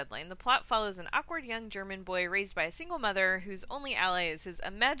article in Deadline, the plot follows an awkward young German boy raised by a single mother whose only ally is his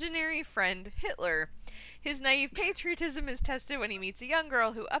imaginary friend Hitler. His naive patriotism is tested when he meets a young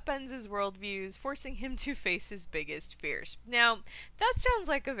girl who upends his worldviews, forcing him to face his biggest fears. Now, that sounds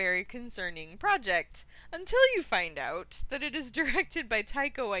like a very concerning project, until you find out that it is directed by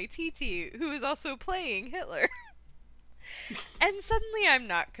Taika Waititi, who is also playing Hitler. And suddenly I'm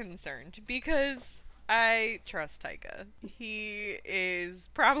not concerned, because I trust Taika. He is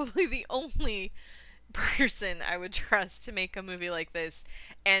probably the only person I would trust to make a movie like this,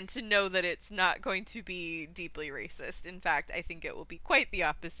 and to know that it's not going to be deeply racist. In fact, I think it will be quite the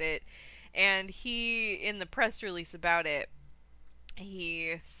opposite. And he, in the press release about it,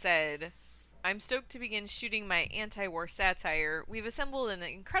 he said, I'm stoked to begin shooting my anti-war satire. We've assembled an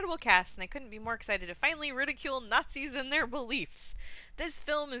incredible cast, and I couldn't be more excited to finally ridicule Nazis and their beliefs. This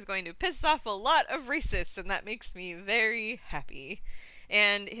film is going to piss off a lot of racists, and that makes me very happy.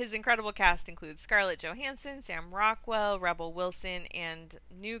 And his incredible cast includes Scarlett Johansson, Sam Rockwell, Rebel Wilson, and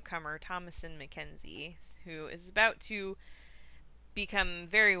newcomer Thomasin McKenzie, who is about to become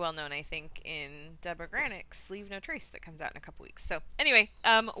very well known, I think, in Deborah Granick's Leave No Trace that comes out in a couple weeks. So anyway,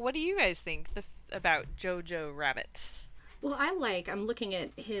 what do you guys think about Jojo Rabbit? Well, I'm looking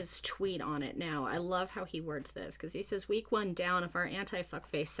at his tweet on it now. I love how he words this, because he says, week 1 down of our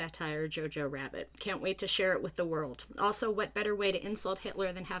anti-fuckface satire, Jojo Rabbit. Can't wait to share it with the world. Also, what better way to insult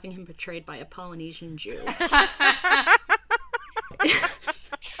Hitler than having him portrayed by a Polynesian Jew?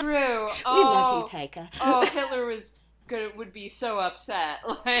 True. We love you, Taika. Oh, Hitler would be so upset.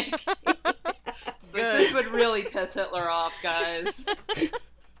 Like, this would really piss Hitler off, guys.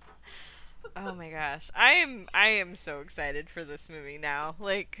 Oh my gosh. I am so excited for this movie now.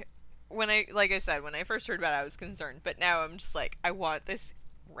 Like I said, when I first heard about it, I was concerned, but now I'm just like, I want this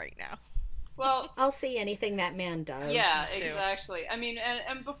right now. Well, I'll see anything that man does. Yeah, exactly. I mean,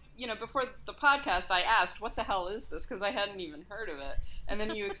 and before the podcast, I asked, what the hell is this? Because I hadn't even heard of it. And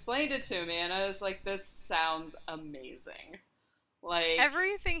then you explained it to me, and I was like, this sounds amazing. Like,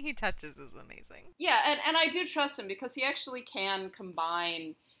 everything he touches is amazing. yeah, and I do trust him because he actually can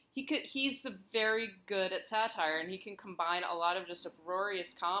combine. He's very good at satire, and he can combine a lot of just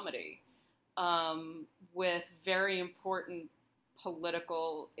uproarious comedy with very important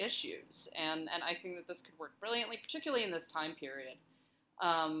political issues, and I think that this could work brilliantly, particularly in this time period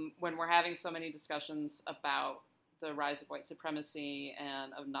when we're having so many discussions about the rise of white supremacy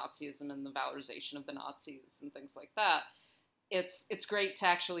and of Nazism and the valorization of the Nazis and things like that. It's great to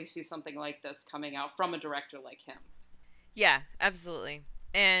actually see something like this coming out from a director like him. Yeah, absolutely.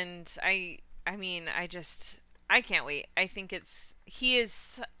 And I can't wait. I think he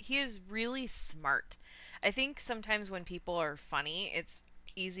is really smart. I think sometimes when people are funny, it's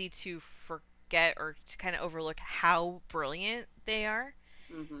easy to forget or to kind of overlook how brilliant they are.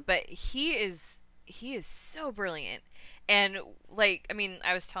 Mm-hmm. But he is so brilliant. And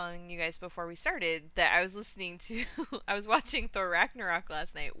I was telling you guys before we started that I was watching Thor Ragnarok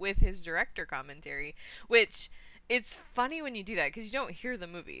last night with his director commentary, which it's funny when you do that because you don't hear the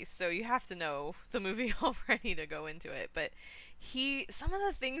movie, so you have to know the movie already to go into it. But some of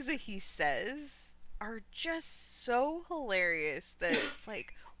the things that he says are just so hilarious that it's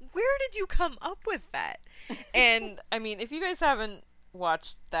like, where did you come up with that? And I mean, if you guys haven't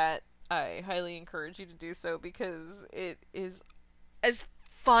watched that, I highly encourage you to do so because it is as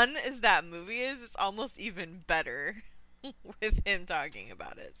fun as that movie is. It's almost even better with him talking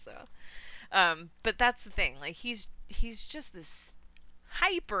about it. So, but that's the thing. Like he's just this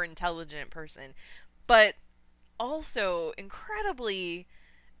hyper intelligent person, but also incredibly.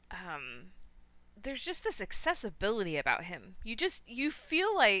 There's just this accessibility about him. You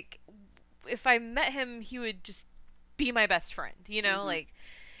feel like if I met him, he would just be my best friend. You know, like.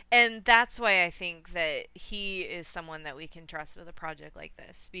 And that's why I think that he is someone that we can trust with a project like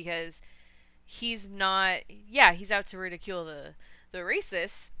this, because he's not, he's out to ridicule the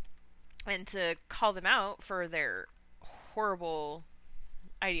racists and to call them out for their horrible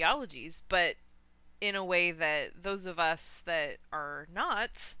ideologies, but in a way that those of us that are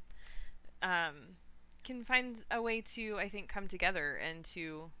not can find a way to, I think, come together and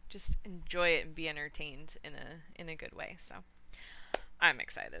to just enjoy it and be entertained in a good way. So I'm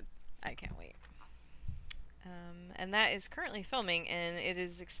excited. I can't wait. And that is currently filming, and it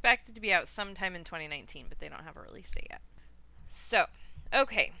is expected to be out sometime in 2019, but they don't have a release date yet. So,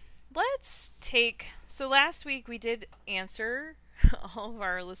 okay. So last week we did answer all of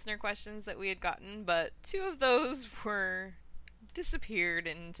our listener questions that we had gotten, but 2 of those were disappeared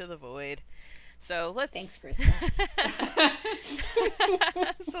into the void. So Thanks, Krista.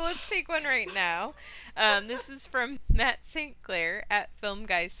 So let's take one right now. This is from Matt St. Clair at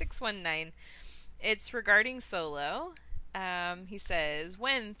FilmGuy619. It's regarding Solo. He says,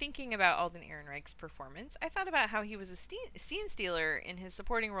 when thinking about Alden Ehrenreich's performance, I thought about how he was a scene stealer in his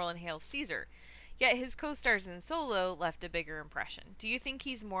supporting role in Hail Caesar. Yet his co-stars in Solo left a bigger impression. Do you think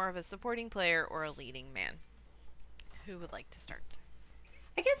he's more of a supporting player or a leading man? Who would like to start?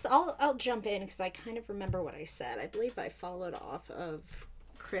 I guess I'll jump in because I kind of remember what I said. I believe I followed off of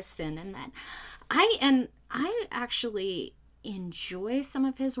Kristen, and that I actually enjoy some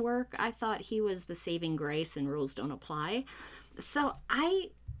of his work. I thought he was the saving grace in Rules Don't Apply. So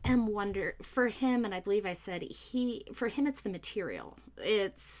I am for him, and I believe I said for him it's the material.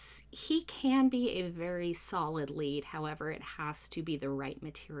 He can be a very solid lead, however, it has to be the right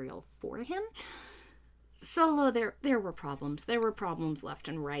material for him. Solo, there were problems. There were problems left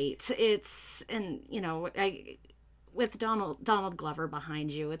and right. With Donald Glover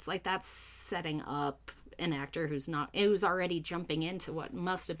behind you, it's like that's setting up an actor who's already jumping into what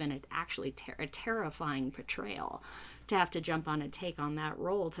must have been a terrifying portrayal, to have to jump on and take on that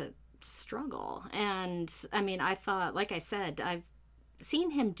role, to struggle. And I mean, I thought, like I said, I've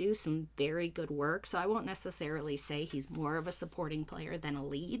seen him do some very good work, so I won't necessarily say he's more of a supporting player than a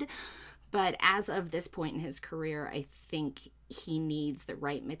lead. But as of this point in his career, I think he needs the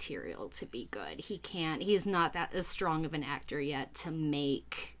right material to be good. He's not that as strong of an actor yet to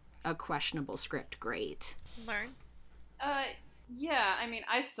make a questionable script great. Lauren? Yeah, I mean,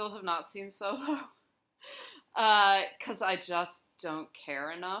 I still have not seen Solo. Because I just don't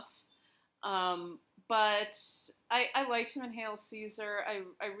care enough. But I liked him in Hail Caesar.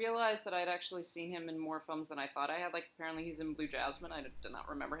 I realized that I'd actually seen him in more films than I thought I had. Like, apparently he's in Blue Jasmine. I did not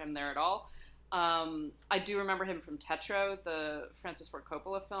remember him there at all. I do remember him from Tetro, the Francis Ford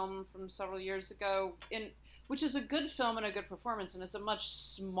Coppola film from several years ago, which is a good film and a good performance, and it's a much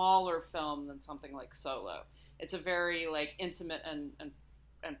smaller film than something like Solo. It's a very, like, intimate and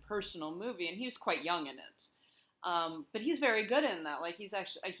personal movie, and he was quite young in it. But he's very good in that. Like,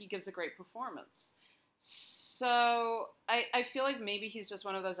 he gives a great performance. So I feel like maybe he's just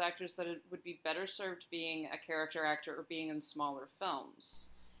one of those actors that it would be better served being a character actor or being in smaller films.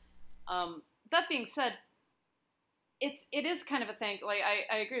 That being said, it is kind of a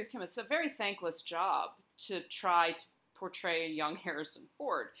I agree with Kim. It's a very thankless job to try to portray a young Harrison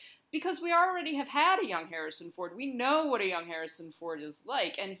Ford, because we already have had a young Harrison Ford. We know what a young Harrison Ford is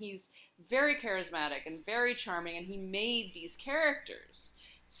like, and he's very charismatic and very charming, and he made these characters.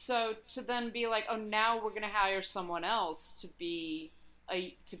 So to then be like, oh, now we're going to hire someone else to be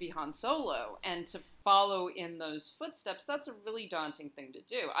Han Solo and to follow in those footsteps, that's a really daunting thing to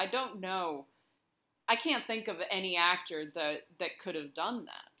do. I don't know. I can't think of any actor that could have done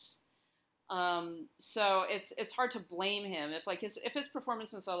that. So it's hard to blame him if his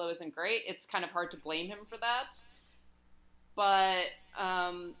performance in Solo isn't great. It's kind of hard to blame him for that. But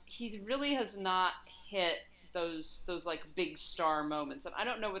he really has not hit those like big star moments, and I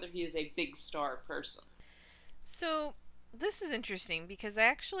don't know whether he is a big star person. So this is interesting because I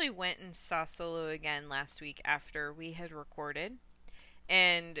actually went and saw Solo again last week after we had recorded,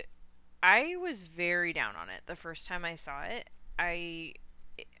 and I was very down on it the first time I saw it. I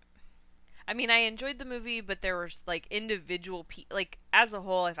mean, I enjoyed the movie, but there was like individual as a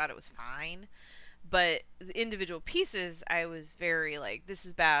whole, I thought it was fine. But the individual pieces, I was very like, this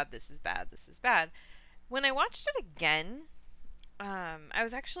is bad, this is bad, this is bad. When I watched it again, I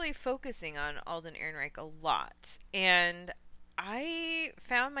was actually focusing on Alden Ehrenreich a lot, and I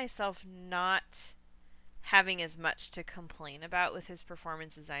found myself not having as much to complain about with his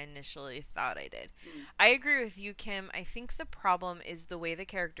performance as I initially thought I did. I agree with you, Kim. I think the problem is the way the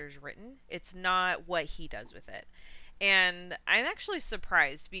character's written. It's not what he does with it. And I'm actually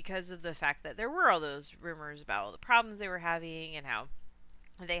surprised because of the fact that there were all those rumors about all the problems they were having and how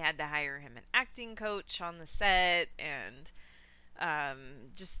they had to hire him an acting coach on the set and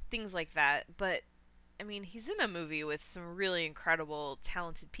just things like that. But, I mean, he's in a movie with some really incredible,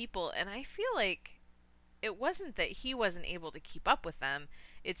 talented people, and I feel like it wasn't that he wasn't able to keep up with them.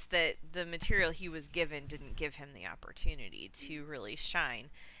 It's that the material he was given didn't give him the opportunity to really shine.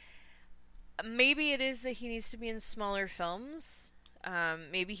 Maybe it is that he needs to be in smaller films.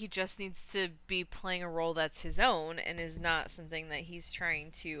 Maybe he just needs to be playing a role that's his own and is not something that he's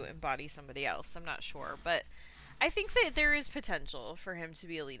trying to embody somebody else. I'm not sure. But I think that there is potential for him to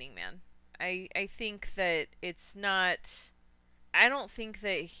be a leading man. I think that it's not... I don't think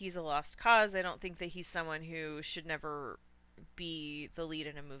that he's a lost cause. I don't think that he's someone who should never be the lead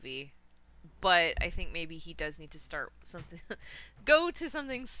in a movie. But I think maybe he does need to start something, go to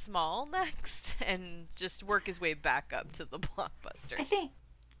something small next, and just work his way back up to the blockbusters. I think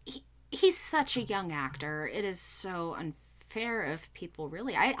he's such a young actor. It is so unfair of people,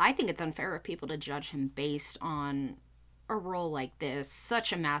 really. I think it's unfair of people to judge him based on a role like this,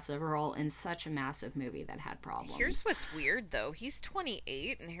 such a massive role in such a massive movie that had problems. Here's what's weird, though. He's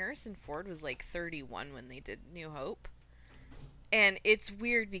 28, and Harrison Ford was like 31 when they did New Hope. And it's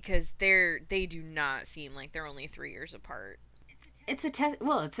weird because they do not seem like they're only 3 years apart. It's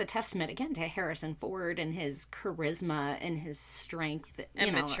a testament again to Harrison Ford and his charisma and his strength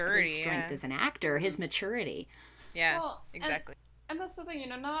and maturity. His strength as an actor, his maturity. Yeah, exactly. And that's the thing,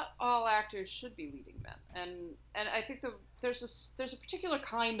 not all actors should be leading men. And I think there's a particular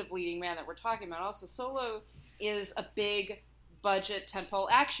kind of leading man that we're talking about. Also, Solo is a big budget tentpole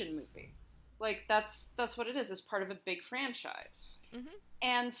action movie. Like, that's what it is. It's part of a big franchise. Mm-hmm.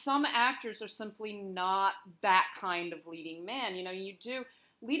 And some actors are simply not that kind of leading man.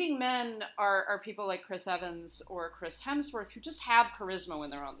 Leading men are people like Chris Evans or Chris Hemsworth who just have charisma when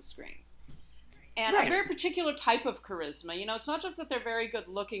they're on the screen. And a very particular type of charisma. It's not just that they're very good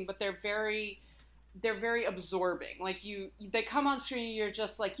looking, but they're very absorbing. Like, they come on screen and you're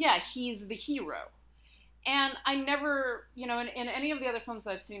just like, yeah, he's the hero. And I never, in any of the other films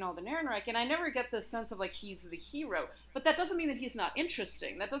I've seen Alden Ehrenreich, and I never get this sense of, like, he's the hero. But that doesn't mean that he's not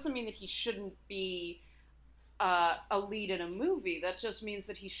interesting. That doesn't mean that he shouldn't be a lead in a movie. That just means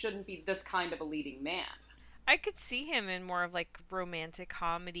that he shouldn't be this kind of a leading man. I could see him in more of, like, romantic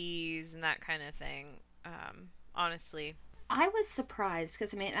comedies and that kind of thing, honestly. I was surprised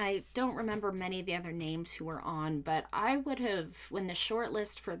because, I don't remember many of the other names who were on, but I would have, when the short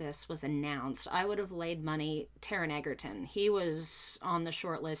list for this was announced, I would have laid money Taron Egerton. He was on the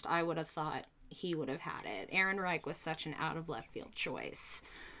short list. I would have thought he would have had it. Ehrenreich was such an out-of-left-field choice.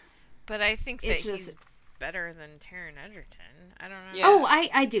 But I think that he's better than Taron Egerton. I don't know. Yeah. Oh,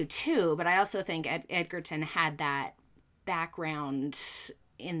 I do too, but I also think Edgerton had that background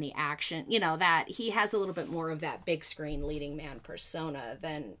in the action, that he has a little bit more of that big screen leading man persona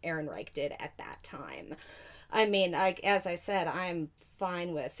than Ehrenreich did at that time. I mean, as I said, I'm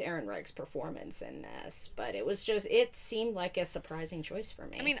fine with Ehrenreich's performance in this, but it seemed like a surprising choice for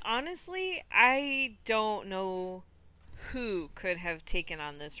me. I mean, honestly, I don't know who could have taken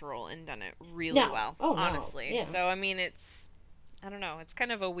on this role and done it really well, honestly. No. Yeah. So, I mean, I don't know, it's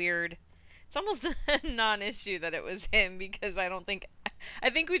kind of a weird, it's almost a non-issue that it was him, because I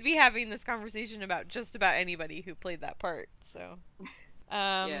think we'd be having this conversation about just about anybody who played that part, so.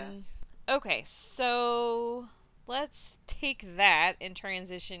 Yeah. Okay, so let's take that and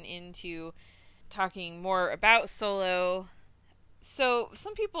transition into talking more about Solo. So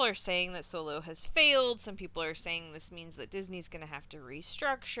some people are saying that Solo has failed. Some people are saying this means that Disney's going to have to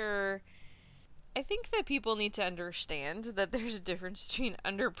restructure. I think that people need to understand that there's a difference between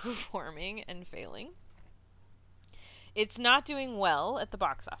underperforming and failing. It's not doing well at the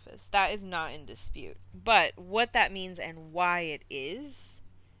box office. That is not in dispute. But what that means and why it is,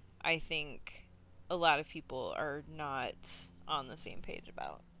 I think a lot of people are not on the same page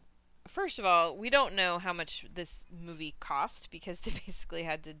about. First of all, we don't know how much this movie cost, because they basically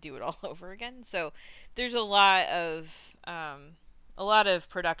had to do it all over again. So there's a lot of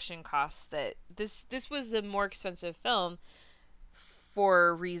production costs. That this was a more expensive film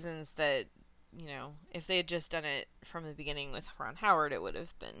for reasons that, if they had just done it from the beginning with Ron Howard, it would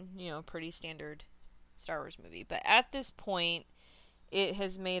have been, a pretty standard Star Wars movie. But at this point, it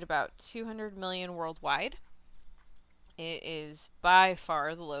has made about $200 million worldwide. It is by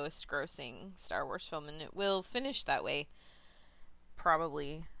far the lowest grossing Star Wars film, and it will finish that way,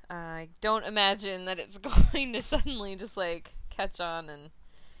 probably. I don't imagine that it's going to suddenly just, catch on and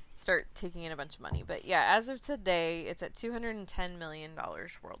start taking in a bunch of money. But yeah, as of today, it's at $210 million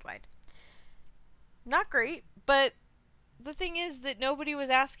worldwide. Not great, but the thing is that nobody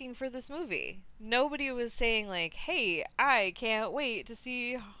was asking for this movie. Nobody was saying, hey, I can't wait to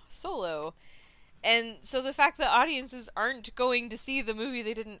see Solo. And so the fact that audiences aren't going to see the movie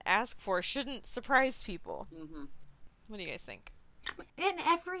they didn't ask for shouldn't surprise people. Mm-hmm. What do you guys think? And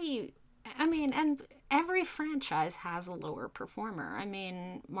every franchise has a lower performer. I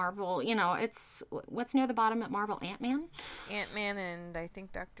mean, Marvel, it's what's near the bottom at Marvel? Ant-Man? Ant-Man and I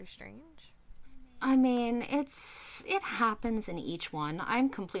think Doctor Strange. I mean, it happens in each one. I'm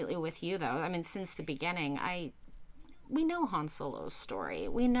completely with you, though. I mean, since the beginning, we know Han Solo's story.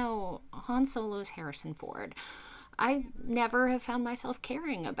 We know Han Solo's Harrison Ford. I never have found myself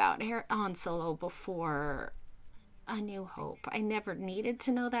caring about Han Solo before A New Hope. I never needed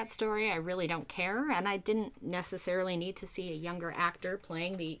to know that story. I really don't care, and I didn't necessarily need to see a younger actor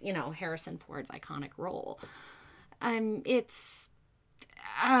playing the, Harrison Ford's iconic role.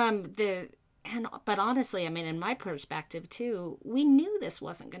 But honestly, I mean, in my perspective too, we knew this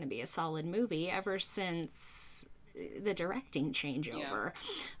wasn't going to be a solid movie ever since the directing changeover.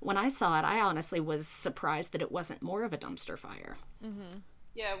 Yeah. When I saw it, I honestly was surprised that it wasn't more of a dumpster fire. Mm-hmm.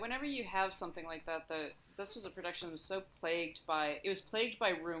 Yeah, whenever you have something like that, this was a production that was so plagued by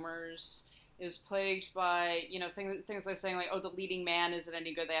rumors. It was plagued by, things like saying the leading man isn't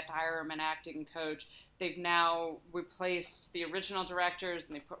any good, they have to hire him an acting coach. They've now replaced the original directors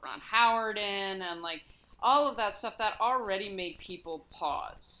and they put Ron Howard in, and all of that stuff that already made people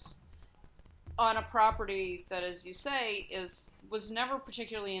pause on a property that, as you say, was never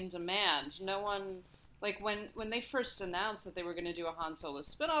particularly in demand. No one, when they first announced that they were going to do a Han Solo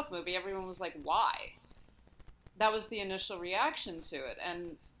spin-off movie, everyone was like, why? That was the initial reaction to it,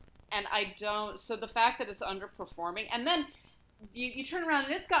 and so the fact that it's underperforming, and then you turn around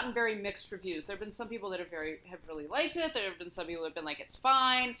and it's gotten very mixed reviews. There have been some people that have really liked it. There have been some people that have been like, it's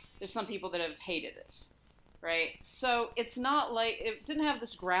fine. There's some people that have hated it, right? So it's not like, it didn't have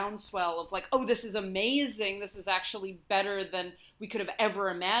this groundswell of oh, this is amazing. This is actually better than we could have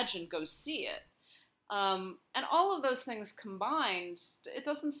ever imagined. Go see it. And all of those things combined, it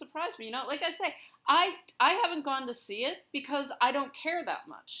doesn't surprise me. Like I say, I haven't gone to see it because I don't care that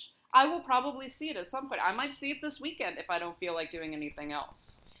much. I will probably see it at some point. I might see it this weekend if I don't feel like doing anything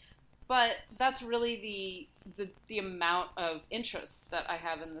else. But that's really the amount of interest that I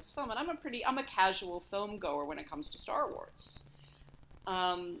have in this film. And I'm a casual film goer when it comes to Star Wars.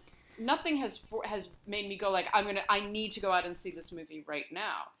 Nothing has made me go I need to go out and see this movie right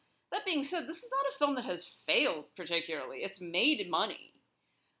now. That being said, this is not a film that has failed particularly. It's made money.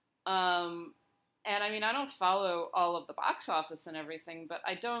 And I mean, I don't follow all of the box office and everything, but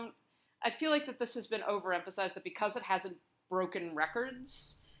I feel like that this has been overemphasized, that because it hasn't broken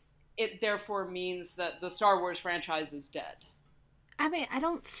records, it therefore means that the Star Wars franchise is dead. I mean, I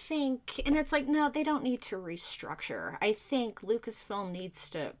don't think, and it's like, no, they don't need to restructure. I think Lucasfilm needs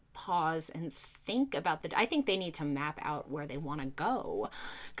to pause and think about I think they need to map out where they want to go.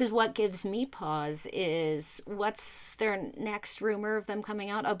 Because what gives me pause is, what's their next rumor of them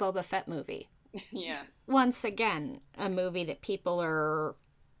coming out? A Boba Fett movie. Yeah. Once again, a movie that people are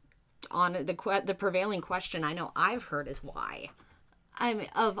on, the prevailing question I know I've heard is why. I mean,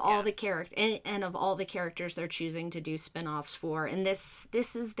 of all the and of all the characters they're choosing to do spin-offs for, and this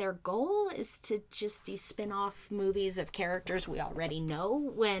is their goal, is to just do spin-off movies of characters we already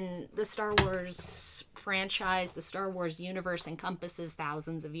know, when the Star Wars franchise, the Star Wars universe, encompasses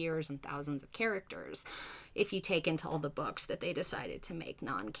thousands of years and thousands of characters. If you take into all the books that they decided to make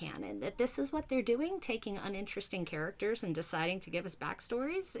non-canon, that this is what they're doing, taking uninteresting characters and deciding to give us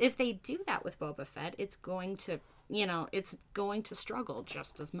backstories. If they do that with Boba Fett, it's going to struggle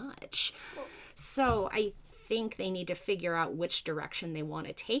just as much. So I think they need to figure out which direction they want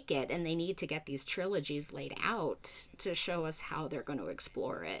to take it, and they need to get these trilogies laid out to show us how they're going to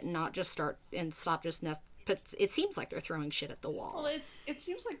explore it, and not just start and stop just but it seems like they're throwing shit at the wall. Well, it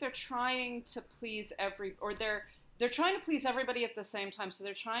seems like they're trying to please they're trying to please everybody at the same time. So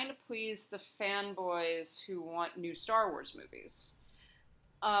they're trying to please the fanboys who want new Star Wars movies.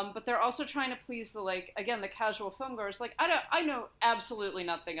 But they're also trying to please the casual filmgoers. Like, I know absolutely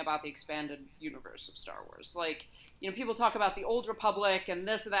nothing about the expanded universe of Star Wars. Like, people talk about the Old Republic and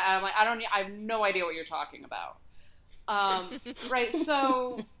this and that. And I'm like, I have no idea what you're talking about. Right.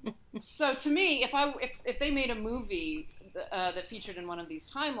 So to me, if they made a movie that featured in one of these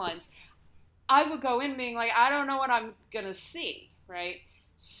timelines, I would go in being like, I don't know what I'm gonna see. Right.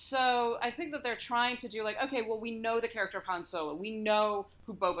 So I think that they're trying to do okay, well, we know the character of Han Solo. We know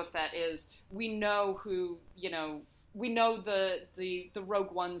who Boba Fett is. We know who, we know the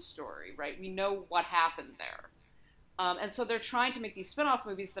Rogue One story, right? We know what happened there. And so they're trying to make these spin-off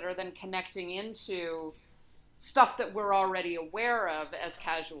movies that are then connecting into stuff that we're already aware of as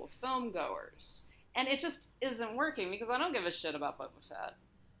casual film goers. And it just isn't working, because I don't give a shit about Boba Fett.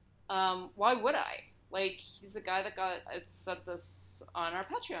 Why would I? He's a guy that I said this on our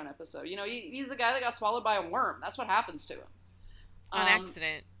Patreon episode. He's a guy that got swallowed by a worm. That's what happens to him. On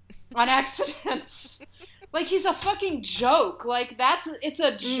accident. On accidents. He's a fucking joke. It's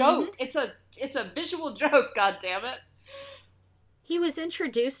a joke. Mm-hmm. It's a visual joke, goddammit. He was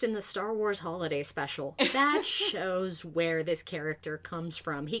introduced in the Star Wars Holiday Special. That shows where this character comes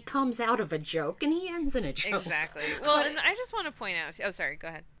from. He comes out of a joke and he ends in a joke. Exactly. Well, and I just want to point out... Oh, sorry, go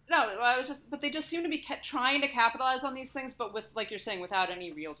ahead. No, but they just seem to be trying to capitalize on these things, but with, like you're saying, without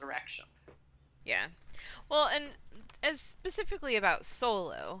any real direction. Yeah. Well, and as specifically about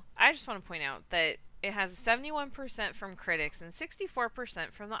Solo, I just want to point out that it has 71% from critics and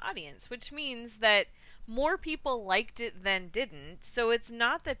 64% from the audience, which means that more people liked it than didn't. So it's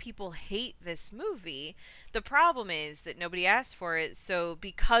not that people hate this movie. The problem is that nobody asked for it, so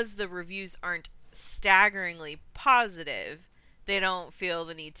because the reviews aren't staggeringly positive, they don't feel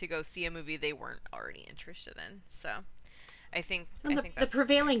the need to go see a movie they weren't already interested in. So I think the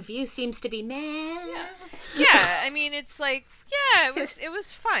prevailing view seems to be meh. Yeah. I mean, it's it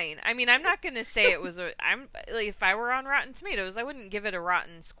was fine. I mean, I'm not going to say it was if I were on Rotten Tomatoes, I wouldn't give it a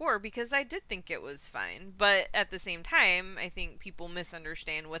rotten score, because I did think it was fine. But at the same time, I think people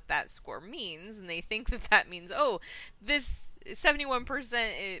misunderstand what that score means, and they think that means, this 71%,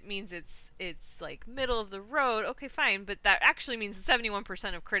 it means it's middle of the road. Okay, fine, but that actually means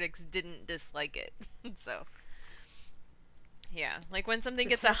 71% of critics didn't dislike it. So yeah, when something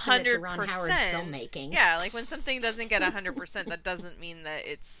gets 100%, Ron Howard's filmmaking. Yeah, when something doesn't get 100%, that doesn't mean that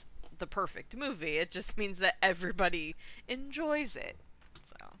it's the perfect movie. It just means that everybody enjoys it.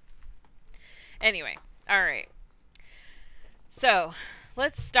 So anyway, all right. So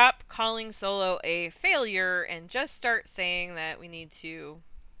let's stop calling Solo a failure and just start saying that we need to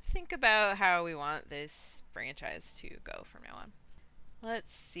think about how we want this franchise to go from now on.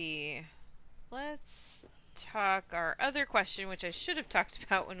 Let's see. Let's talk our other question, which I should have talked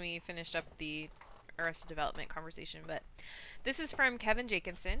about when we finished up the Arrested Development conversation, but this is from Kevin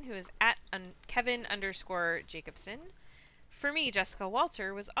Jacobson, who is at Kevin_Jacobson. For me, Jessica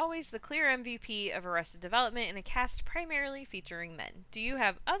Walter was always the clear MVP of Arrested Development in a cast primarily featuring men. Do you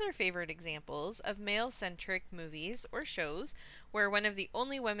have other favorite examples of male-centric movies or shows where one of the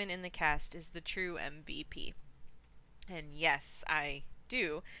only women in the cast is the true MVP? And yes, I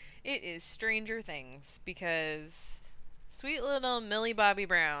do. It is Stranger Things, because sweet little Millie Bobby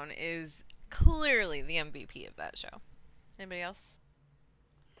Brown is clearly the MVP of that show. Anybody else?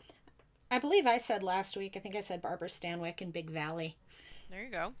 I believe I said last week, I think I said Barbara Stanwyck in Big Valley. There you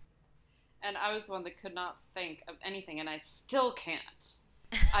go. and I was the one that could not think of anything, and I still can't.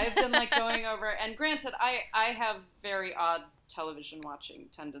 I've been like going over, and granted, I have very odd television watching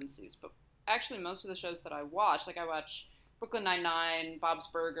tendencies, but actually most of the shows that I watch, like I watch Brooklyn Nine-Nine, Bob's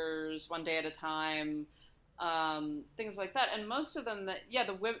Burgers, One Day at a Time, things like that, and most of them,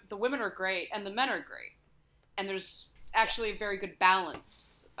 the women are great, and the men are great, and there's actually a very good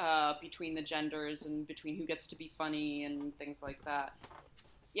balance between the genders and between who gets to be funny and things like that.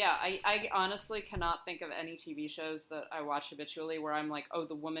 Yeah, I honestly cannot think of any TV shows that I watch habitually where I'm like, oh,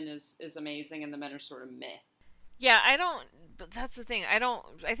 the woman is amazing and the men are sort of meh. Yeah, but that's the thing.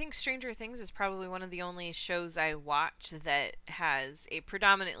 I think Stranger Things is probably one of the only shows I watch that has a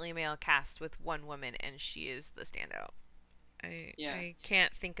predominantly male cast with one woman, and she is the standout. I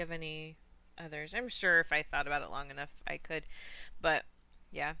can't think of any others. I'm sure if I thought about it long enough, I could. But,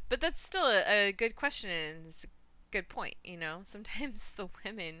 yeah. But that's still a good question, and it's a good point, you know? Sometimes the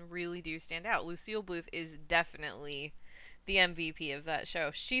women really do stand out. Lucille Bluth is definitely the MVP of that show.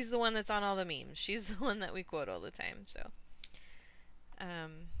 She's the one that's on all the memes. She's the one that we quote all the time, so.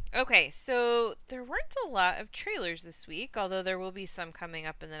 Okay, so there weren't a lot of trailers this week, although there will be some coming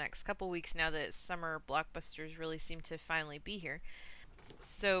up in the next couple weeks now that summer blockbusters really seem to finally be here.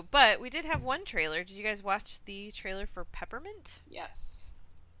 So, but we did have one trailer. Did you guys watch the trailer for Peppermint? Yes.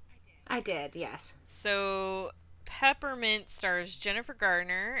 I did, yes. So, Peppermint stars Jennifer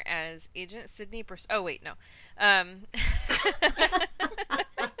Garner as Agent Sidney Oh, wait, no.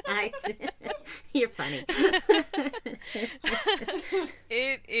 You're funny.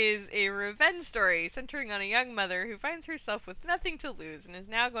 It is a revenge story centering on a young mother who finds herself with nothing to lose and is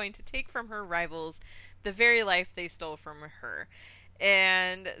now going to take from her rivals the very life they stole from her.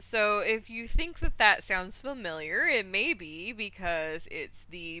 And so if you think that sounds familiar, it may be because it's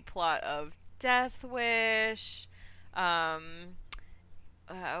the plot of Death Wish.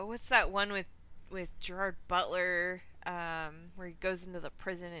 What's that one with Gerard Butler, where he goes into the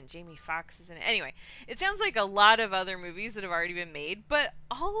prison and Jamie Foxx is in it? Anyway, it sounds like a lot of other movies that have already been made, but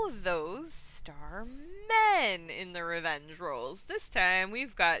all of those star men in the revenge roles. This time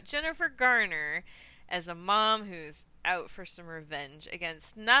we've got Jennifer Garner as a mom who's out for some revenge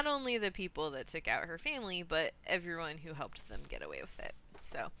against not only the people that took out her family, but everyone who helped them get away with it.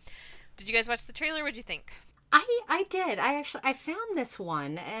 So, did you guys watch the trailer? What'd you think? I did. I found this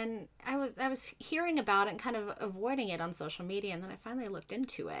one, and I was hearing about it and kind of avoiding it on social media, and then I finally looked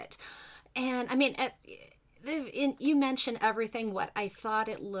into it. And I mean, you mentioned everything. What I thought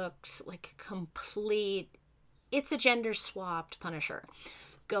it looked like complete. It's a gender swapped Punisher,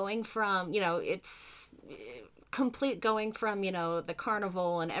 going from it's complete going from the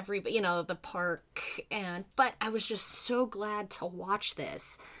carnival and the park, but I was just so glad to watch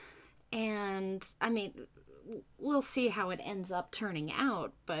this. And I mean, we'll see how it ends up turning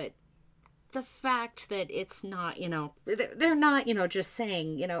out, but the fact that it's not, they're not, just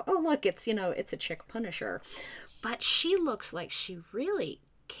saying, oh, look, it's a chick Punisher, but she looks like she really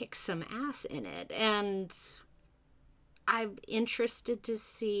kicks some ass in it. And I'm interested to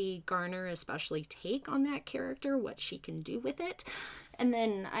see Garner especially take on that character, what she can do with it. And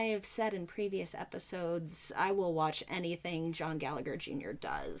then I have said in previous episodes, I will watch anything John Gallagher Jr.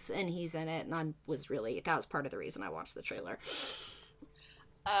 does, and he's in it, and that was part of the reason I watched the trailer.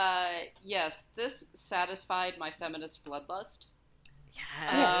 Yes, this satisfied my feminist bloodlust.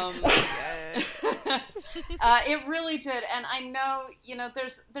 Yes. It really did, and I know,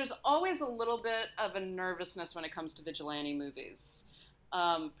 there's always a little bit of a nervousness when it comes to vigilante movies.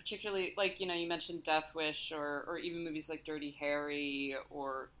 Particularly, like, you mentioned Death Wish or even movies like Dirty Harry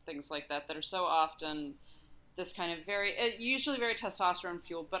or things like that are so often this kind of usually very testosterone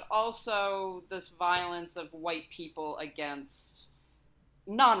fueled, but also this violence of white people against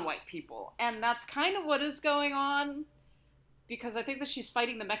non-white people. And that's kind of what is going on, because I think that she's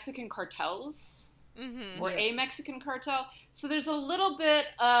fighting the Mexican cartels. Mm-hmm. Or a Mexican cartel. So there's a little bit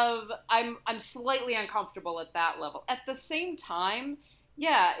of, I'm slightly uncomfortable at that level. At the same time,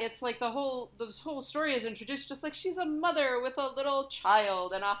 yeah, it's like the whole story is introduced just like she's a mother with a little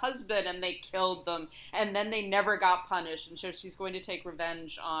child and a husband, and they killed them, and then they never got punished, and so she's going to take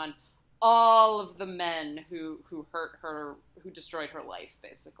revenge on all of the men who hurt her, who destroyed her life,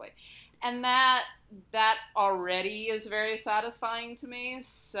 basically. And that already is very satisfying to me.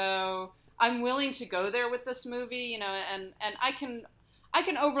 So I'm willing to go there with this movie, and I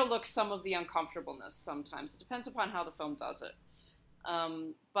can overlook some of the uncomfortableness sometimes. It depends upon how the film does it.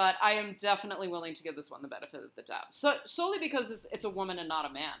 But I am definitely willing to give this one the benefit of the doubt. So solely because it's a woman and not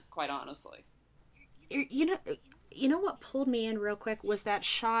a man, quite honestly. You know what pulled me in real quick was that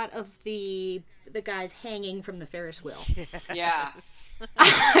shot of the guys hanging from the Ferris wheel. Yeah.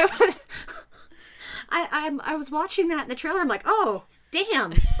 I was I was watching that in the trailer. I'm like, oh,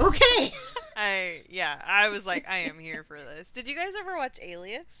 damn. Okay. I was like, I am here for this. Did you guys ever watch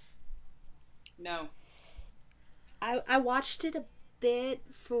Alias? No. I watched it a bit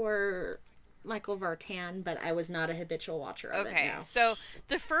for Michael Vartan, but I was not a habitual watcher of it. Okay, No. so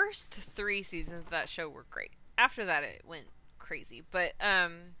the first 3 seasons of that show were great. After that, it went crazy, but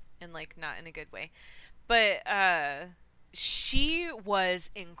and like not in a good way. But she was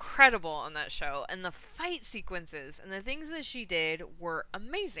incredible on that show, and the fight sequences and the things that she did were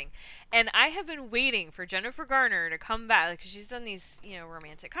amazing. And I have been waiting for Jennifer Garner to come back, because she's done these,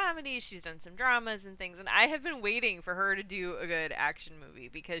 romantic comedies, she's done some dramas and things, and I have been waiting for her to do a good action movie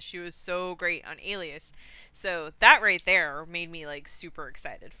because she was so great on Alias. So that right there made me like super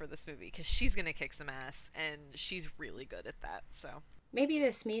excited for this movie, because she's gonna kick some ass, and she's really good at that. So Maybe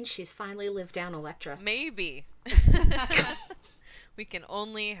this means she's finally lived down Elektra. maybe. We can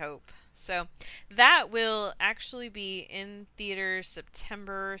only hope. So that will actually be in theaters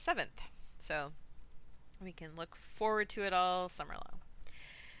September 7th. So we can look forward to it all summer long.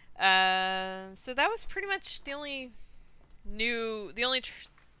 So that was pretty much the only new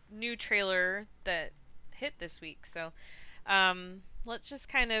trailer that hit this week. So let's just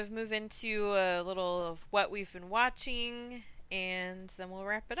kind of move into a little of what we've been watching, and then we'll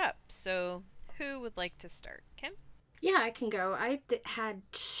wrap it up. So who would like to start? Kim? Yeah, I can go. I had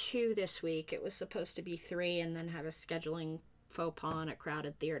 2 this week. It was supposed to be 3, and then had a scheduling faux pas in a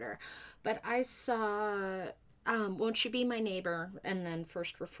crowded theater. But I saw Won't You Be My Neighbor, and then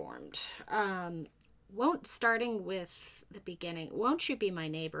First Reformed. Starting with the beginning, Won't You Be My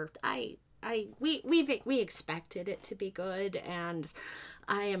Neighbor? We expected it to be good, and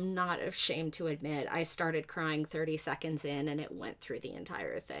I am not ashamed to admit I started crying 30 seconds in, and it went through the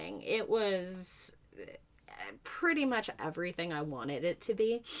entire thing. It was pretty much everything I wanted it to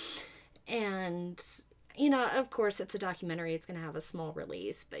be. And of course it's a documentary, it's going to have a small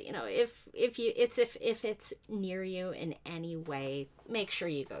release, but if it's near you in any way, make sure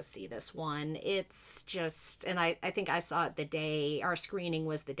you go see this one. It's just, and I think I saw it the day our screening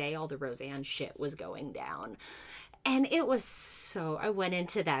was, the day all the Roseanne shit was going down. And it was so, I went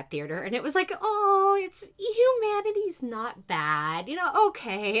into that theater and it was like, oh, it's humanity's not bad.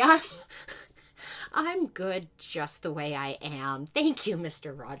 Okay, I'm good just the way I am. Thank you,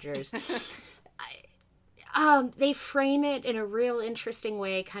 Mr. Rogers. They frame it in a real interesting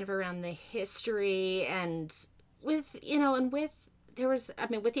way, kind of around the history, and with the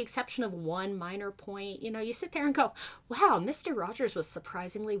exception of one minor point, you sit there and go, wow, Mr. Rogers was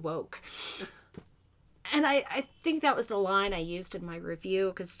surprisingly woke. And I think that was the line I used in my review,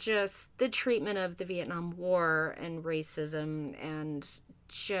 because just the treatment of the Vietnam War and racism and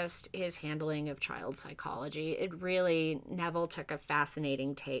just his handling of child psychology, Neville took a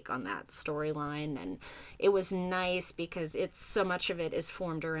fascinating take on that storyline, and it was nice because so much of it is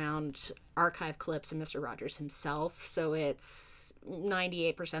formed around archive clips and Mr. Rogers himself, so it's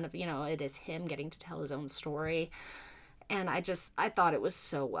 98% of, it is him getting to tell his own story. And I thought it was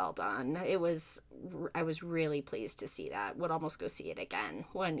so well done. I was really pleased to see that. Would almost go see it again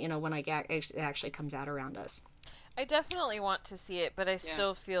when it actually comes out around us. I definitely want to see it, but I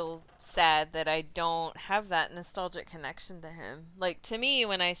still feel sad that I don't have that nostalgic connection to him. Like, to me,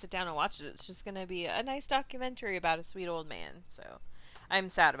 when I sit down and watch it, it's just going to be a nice documentary about a sweet old man. So I'm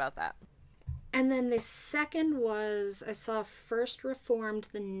sad about that. And then the second was, I saw First Reformed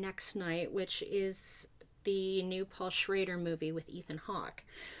the next night, which is the new Paul Schrader movie with Ethan Hawke.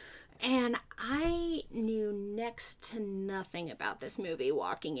 And I knew next to nothing about this movie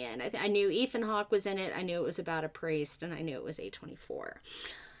walking in. I knew Ethan Hawke was in it. I knew it was about a priest, and I knew it was A24.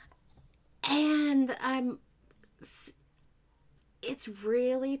 And it's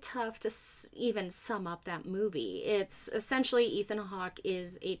really tough to even sum up that movie. It's essentially Ethan Hawke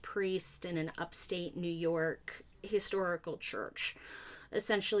is a priest in an upstate New York historical church.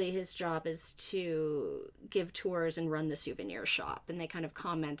 Essentially, his job is to give tours and run the souvenir shop, and they kind of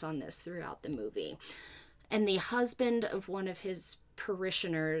comment on this throughout the movie. And the husband of one of his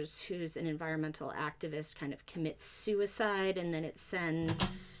parishioners, who's an environmental activist, kind of commits suicide, and then it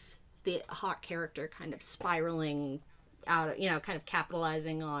sends the Hawke character kind of spiraling out, kind of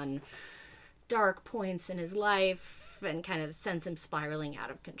capitalizing on dark points in his life, and kind of sends him spiraling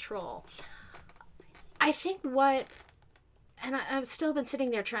out of control. I think and I've still been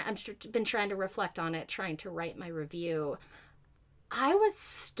sitting there I've been trying to reflect on it, trying to write my review. I was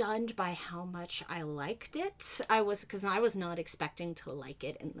stunned by how much I liked it. Because I was not expecting to like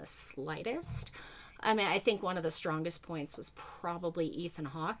it in the slightest. I mean, I think one of the strongest points was probably Ethan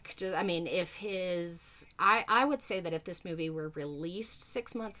Hawke. I mean, I would say that if this movie were released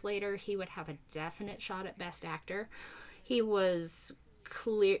 6 months later, he would have a definite shot at Best Actor. He was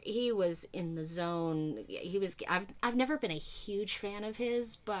clear. He was in the zone. I've never been a huge fan of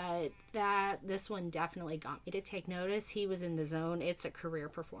his, but this one definitely got me to take notice. He was in the zone. It's a career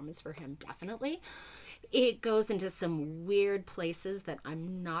performance for him, definitely. It goes into some weird places that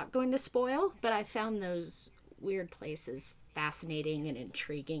I'm not going to spoil, but I found those weird places fascinating and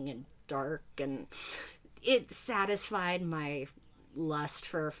intriguing and dark, and it satisfied my lust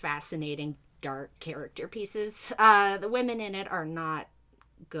for fascinating, dark character pieces. The women in it are not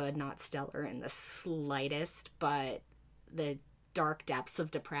good, not stellar in the slightest, but the dark depths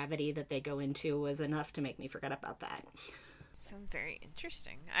of depravity that they go into was enough to make me forget about that. Sounds very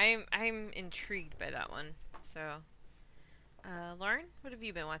interesting. I'm intrigued by that one. So, Lauren, what have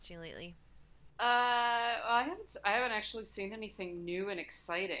you been watching lately? I haven't actually seen anything new and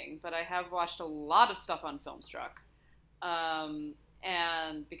exciting, but I have watched a lot of stuff on Filmstruck,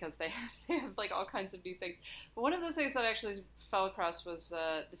 and because they have like all kinds of new things. But one of the things that I actually fell across was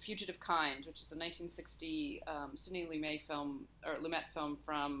The Fugitive Kind, which is a 1960 Sidney Lumet film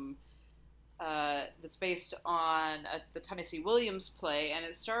from. That's based on the Tennessee Williams play, and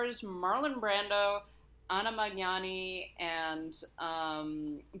it stars Marlon Brando, Anna Magnani, and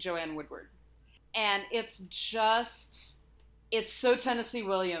Joanne Woodward. And it's so Tennessee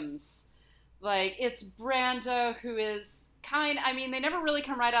Williams. Like, it's Brando, who is they never really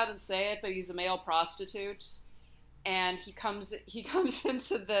come right out and say it, but he's a male prostitute. And he comes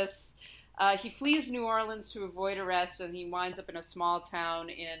into this... he flees New Orleans to avoid arrest, and he winds up in a small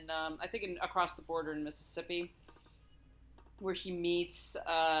town across the border in Mississippi, where he meets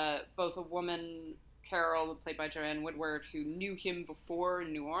both a woman, Carol, played by Joanne Woodward, who knew him before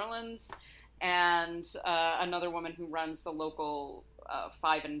in New Orleans, and another woman who runs the local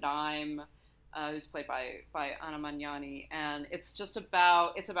Five and Dime, who's played by Anna Magnani. And it's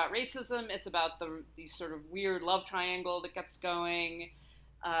about racism. It's about the sort of weird love triangle that keeps going.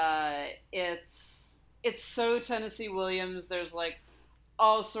 It's so Tennessee Williams. There's like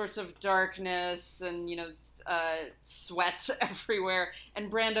all sorts of darkness and sweat everywhere,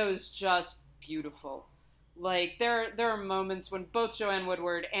 and Brando is just beautiful. Like there are moments when both Joanne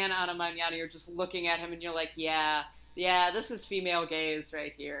Woodward and Anna Magnani are just looking at him, and you're like, yeah, this is female gaze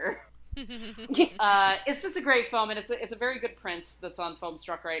right here. It's just a great film, and it's a very good print that's on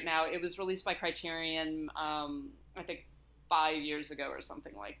Filmstruck right now. It was released by Criterion, I think 5 years ago or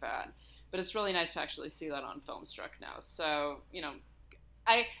something like that. But it's really nice to actually see that on Filmstruck now. So,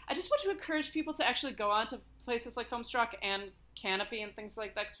 I just want to encourage people to actually go on to places like Filmstruck and Canopy and things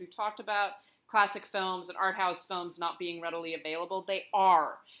like that, because we've talked about classic films and art house films not being readily available.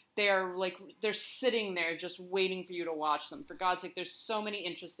 They're sitting there just waiting for you to watch them. For God's sake, there's so many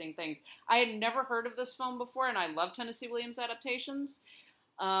interesting things. I had never heard of this film before, and I love Tennessee Williams adaptations.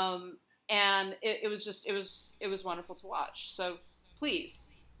 And it was wonderful to watch. So please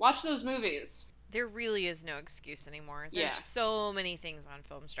watch those movies. There really is no excuse anymore. There's so many things on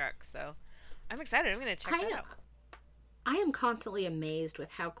Filmstruck, so I'm excited. I'm going to check that out. I am constantly amazed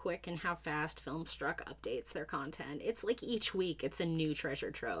with how quick and how fast Filmstruck updates their content. It's like each week it's a new treasure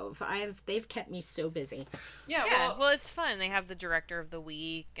trove. They've kept me so busy. Yeah, well, it's fun. They have the director of the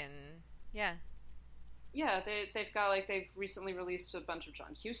week, and yeah. Yeah, they've recently released a bunch of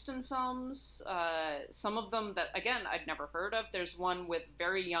John Huston films. Some of them that, again, I'd never heard of. There's one with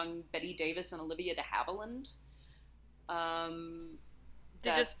very young Bette Davis and Olivia de Havilland.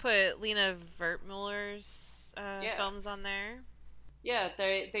 They just put Lena Wertmüller's films on there. Yeah,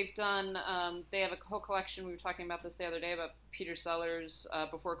 they've done. They have a whole collection. We were talking about this the other day about Peter Sellers'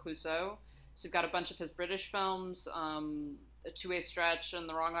 Before Clouseau. So we've got a bunch of his British films. A Two-Way Stretch and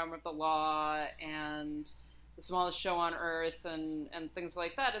The Wrong Arm of the Law and The Smallest Show on Earth and things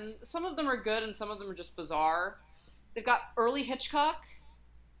like that. And some of them are good and some of them are just bizarre. They've got early Hitchcock,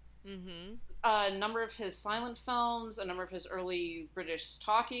 a number of his silent films, a number of his early British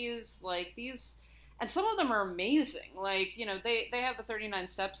talkies, like these. And some of them are amazing. Like, they have the 39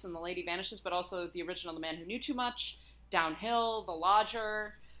 Steps and The Lady Vanishes, but also the original The Man Who Knew Too Much, Downhill, The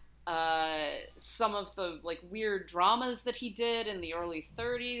Lodger. Some of the weird dramas that he did in the early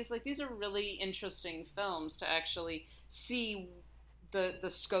 30s. Like, these are really interesting films to actually see the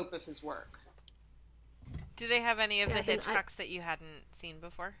scope of his work. Do they have any of the Hitchcocks that you hadn't seen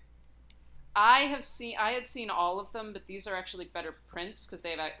before? I had seen all of them, but these are actually better prints because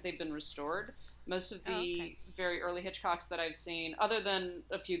they've been restored. Most of the very early Hitchcocks that I've seen, other than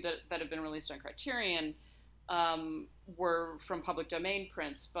a few that have been released on Criterion, were from public domain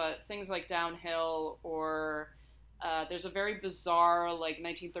prints, but things like Downhill or there's a very bizarre like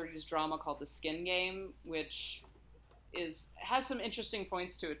 1930s drama called The Skin Game, which has some interesting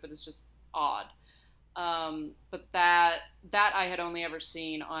points to it, but it's just odd. But that I had only ever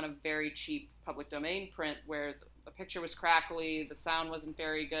seen on a very cheap public domain print where the picture was crackly, the sound wasn't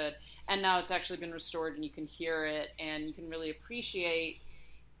very good, and now it's actually been restored and you can hear it and you can really appreciate,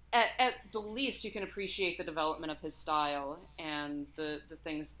 at the least, you can appreciate the development of his style and the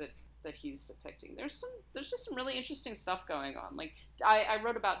things that he's depicting. There's just some really interesting stuff going on. Like I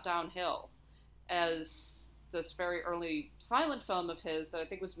wrote about Downhill as this very early silent film of his that I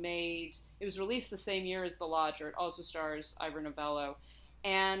think was made. It was released the same year as The Lodger. It also stars Ivor Novello,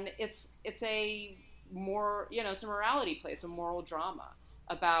 and it's a more, it's a morality play. It's a moral drama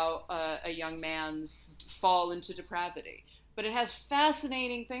about a young man's fall into depravity. But it has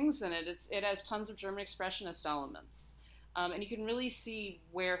fascinating things in it. It has tons of German expressionist elements. And you can really see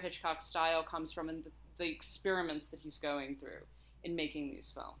where Hitchcock's style comes from and the experiments that he's going through in making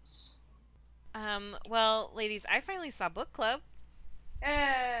these films. Well, ladies, I finally saw Book Club.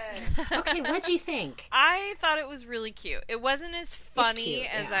 Hey! Okay, what'd you think? I thought it was really cute. It wasn't as funny cute,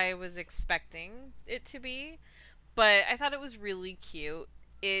 as yeah. I was expecting it to be, but I thought it was really cute.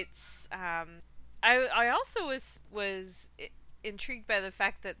 It's I also was intrigued by the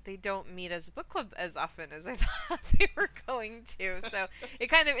fact that they don't meet as a book club as often as I thought they were going to. So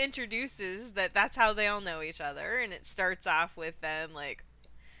it kind of introduces that's how they all know each other, and it starts off with them like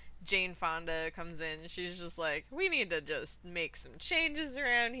Jane Fonda comes in, she's just like, we need to just make some changes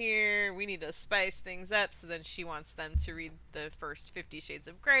around here, we need to spice things up. So then she wants them to read the first 50 Shades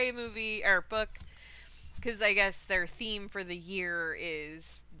of Grey movie or book, because I guess their theme for the year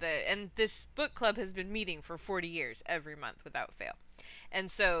is and this book club has been meeting for 40 years every month without fail,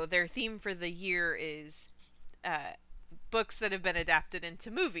 and so their theme for the year is books that have been adapted into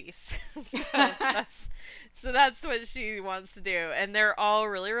movies. so that's what she wants to do, and they're all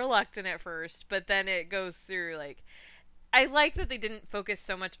really reluctant at first, but then it goes through, like, I like that they didn't focus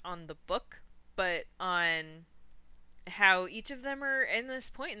so much on the book, but on how each of them are in this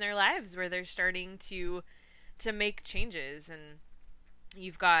point in their lives where they're starting to make changes. And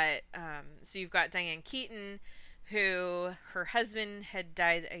you've got Diane Keaton, who her husband had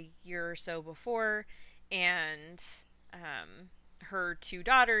died a year or so before, and her two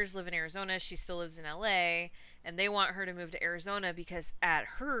daughters live in Arizona. She still lives in LA, and they want her to move to Arizona because at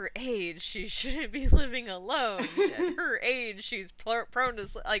her age she shouldn't be living alone. At her age she's prone to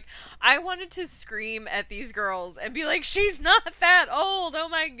like, I wanted to scream at these girls and be like, she's not that old, oh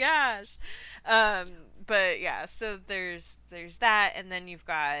my gosh. But yeah, so there's that, and then you've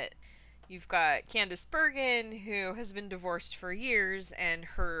got Candice Bergen, who has been divorced for years, and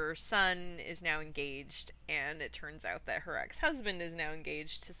her son is now engaged, and it turns out that her ex-husband is now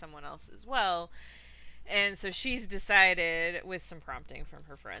engaged to someone else as well. And so she's decided, with some prompting from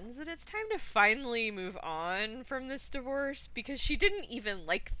her friends, that it's time to finally move on from this divorce, because she didn't even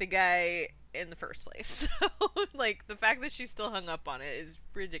like the guy in the first place. So, like, the fact that she's still hung up on it is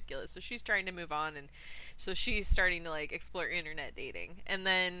ridiculous. So she's trying to move on, and so she's starting to, like, explore internet dating. And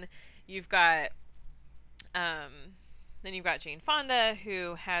then you've got Jane Fonda,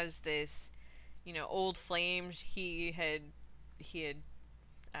 who has this, old flame. He had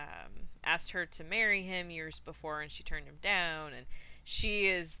asked her to marry him years before, and she turned him down, and she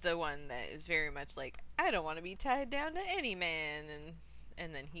is the one that is very much like, I don't want to be tied down to any man,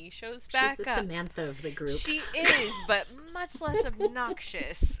 and then he shows back up. She's the Samantha of the group. She is, but much less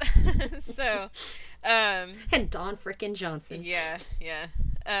obnoxious. So, and Dawn frickin' Johnson. Yeah.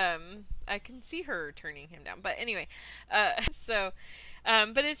 I can see her turning him down, but anyway, but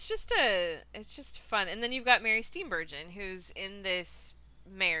it's just fun. And then you've got Mary Steenburgen, who's in this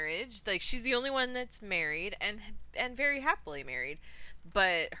marriage, like, she's the only one that's married and very happily married,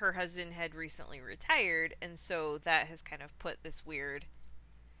 but her husband had recently retired, and so that has kind of put this weird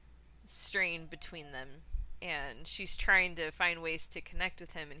strain between them, and she's trying to find ways to connect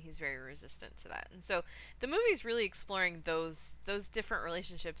with him, and he's very resistant to that. And so the movie's really exploring those different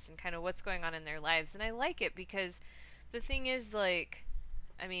relationships and kind of what's going on in their lives, and I like it because the thing is, like,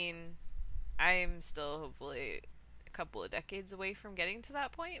 I mean, I'm still hopefully a couple of decades away from getting to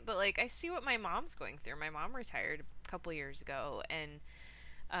that point, but, like, I see what my mom's going through. My mom retired a couple years ago, and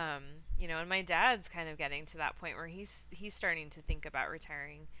and my dad's kind of getting to that point where he's starting to think about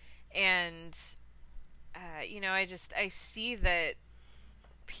retiring, and I see that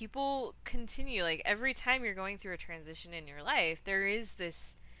people continue, like, every time you're going through a transition in your life, there is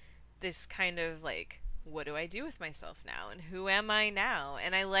this kind of, like, what do I do with myself now, and who am I now?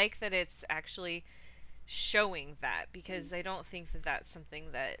 And I like that it's actually showing that, because I don't think that that's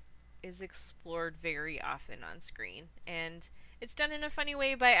something that is explored very often on screen, and it's done in a funny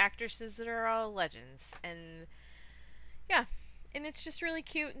way by actresses that are all legends, and yeah, and it's just really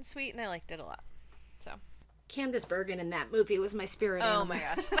cute and sweet, and I liked it a lot. So Candice Bergen in that movie was my spirit animal. oh my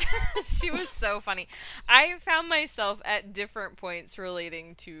gosh. She was so funny. I found myself at different points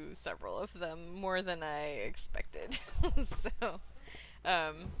relating to several of them more than I expected. So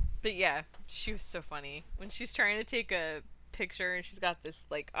but yeah, she was so funny when she's trying to take a picture and she's got this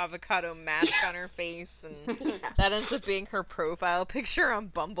like avocado mask on her face, and that ends up being her profile picture on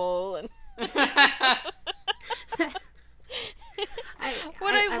Bumble. And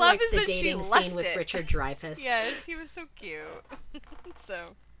what I love liked is the that she dating left scene with it. Richard Dreyfuss. Yes, he was so cute.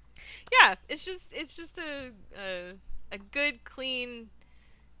 So yeah, it's just a good, clean,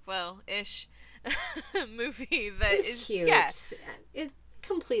 well-ish movie that It's is cute. Yeah, It's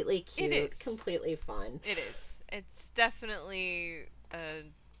completely cute. It is. Completely fun. it is. It's definitely a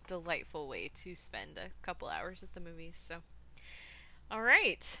delightful way to spend a couple hours at the movies. So, all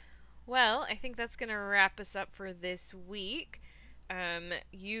right. Well, I think that's going to wrap us up for this week.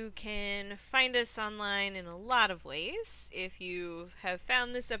 You can find us online in a lot of ways. If you have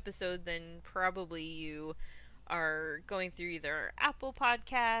found this episode, then probably you are going through either Apple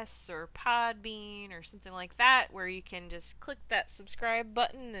Podcasts or Podbean or something like that, where you can just click that subscribe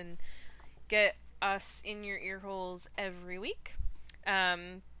button and get us in your ear holes every week.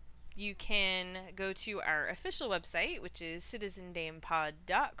 You can go to our official website, which is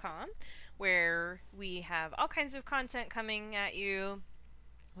citizendamepod.com, where we have all kinds of content coming at you.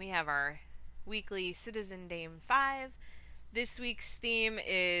 We have our weekly Citizen Dame 5. This week's theme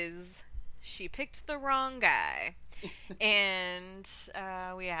is She Picked the Wrong Guy. And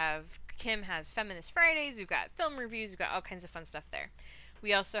we have, Kim has Feminist Fridays, we've got film reviews, we've got all kinds of fun stuff there.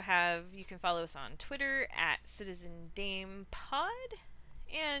 We also have, you can follow us on Twitter at Citizen Dame Pod,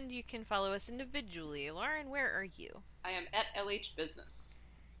 and you can follow us individually. Lauren, where are you? I am at LH Business.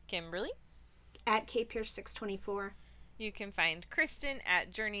 Kimberly? At KPierce624. You can find Kristen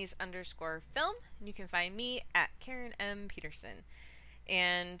at Journeys_film, and you can find me at Karen M. Peterson.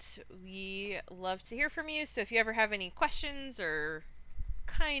 And we love to hear from you, so if you ever have any questions or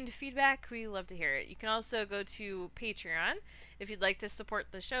kind feedback, we love to hear it. You can also go to Patreon. If you'd like to support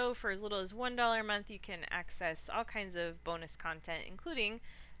the show for as little as $1 a month, you can access all kinds of bonus content, including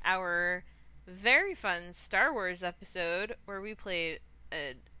our very fun Star Wars episode where we played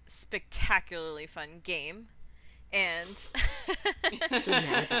a spectacularly fun game. And Still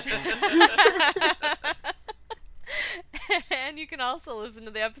mad about that. and you can also listen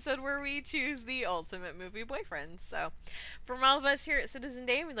to the episode where we choose the ultimate movie boyfriend. So, from all of us here at Citizen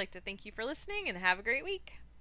Dame, we'd like to thank you for listening and have a great week.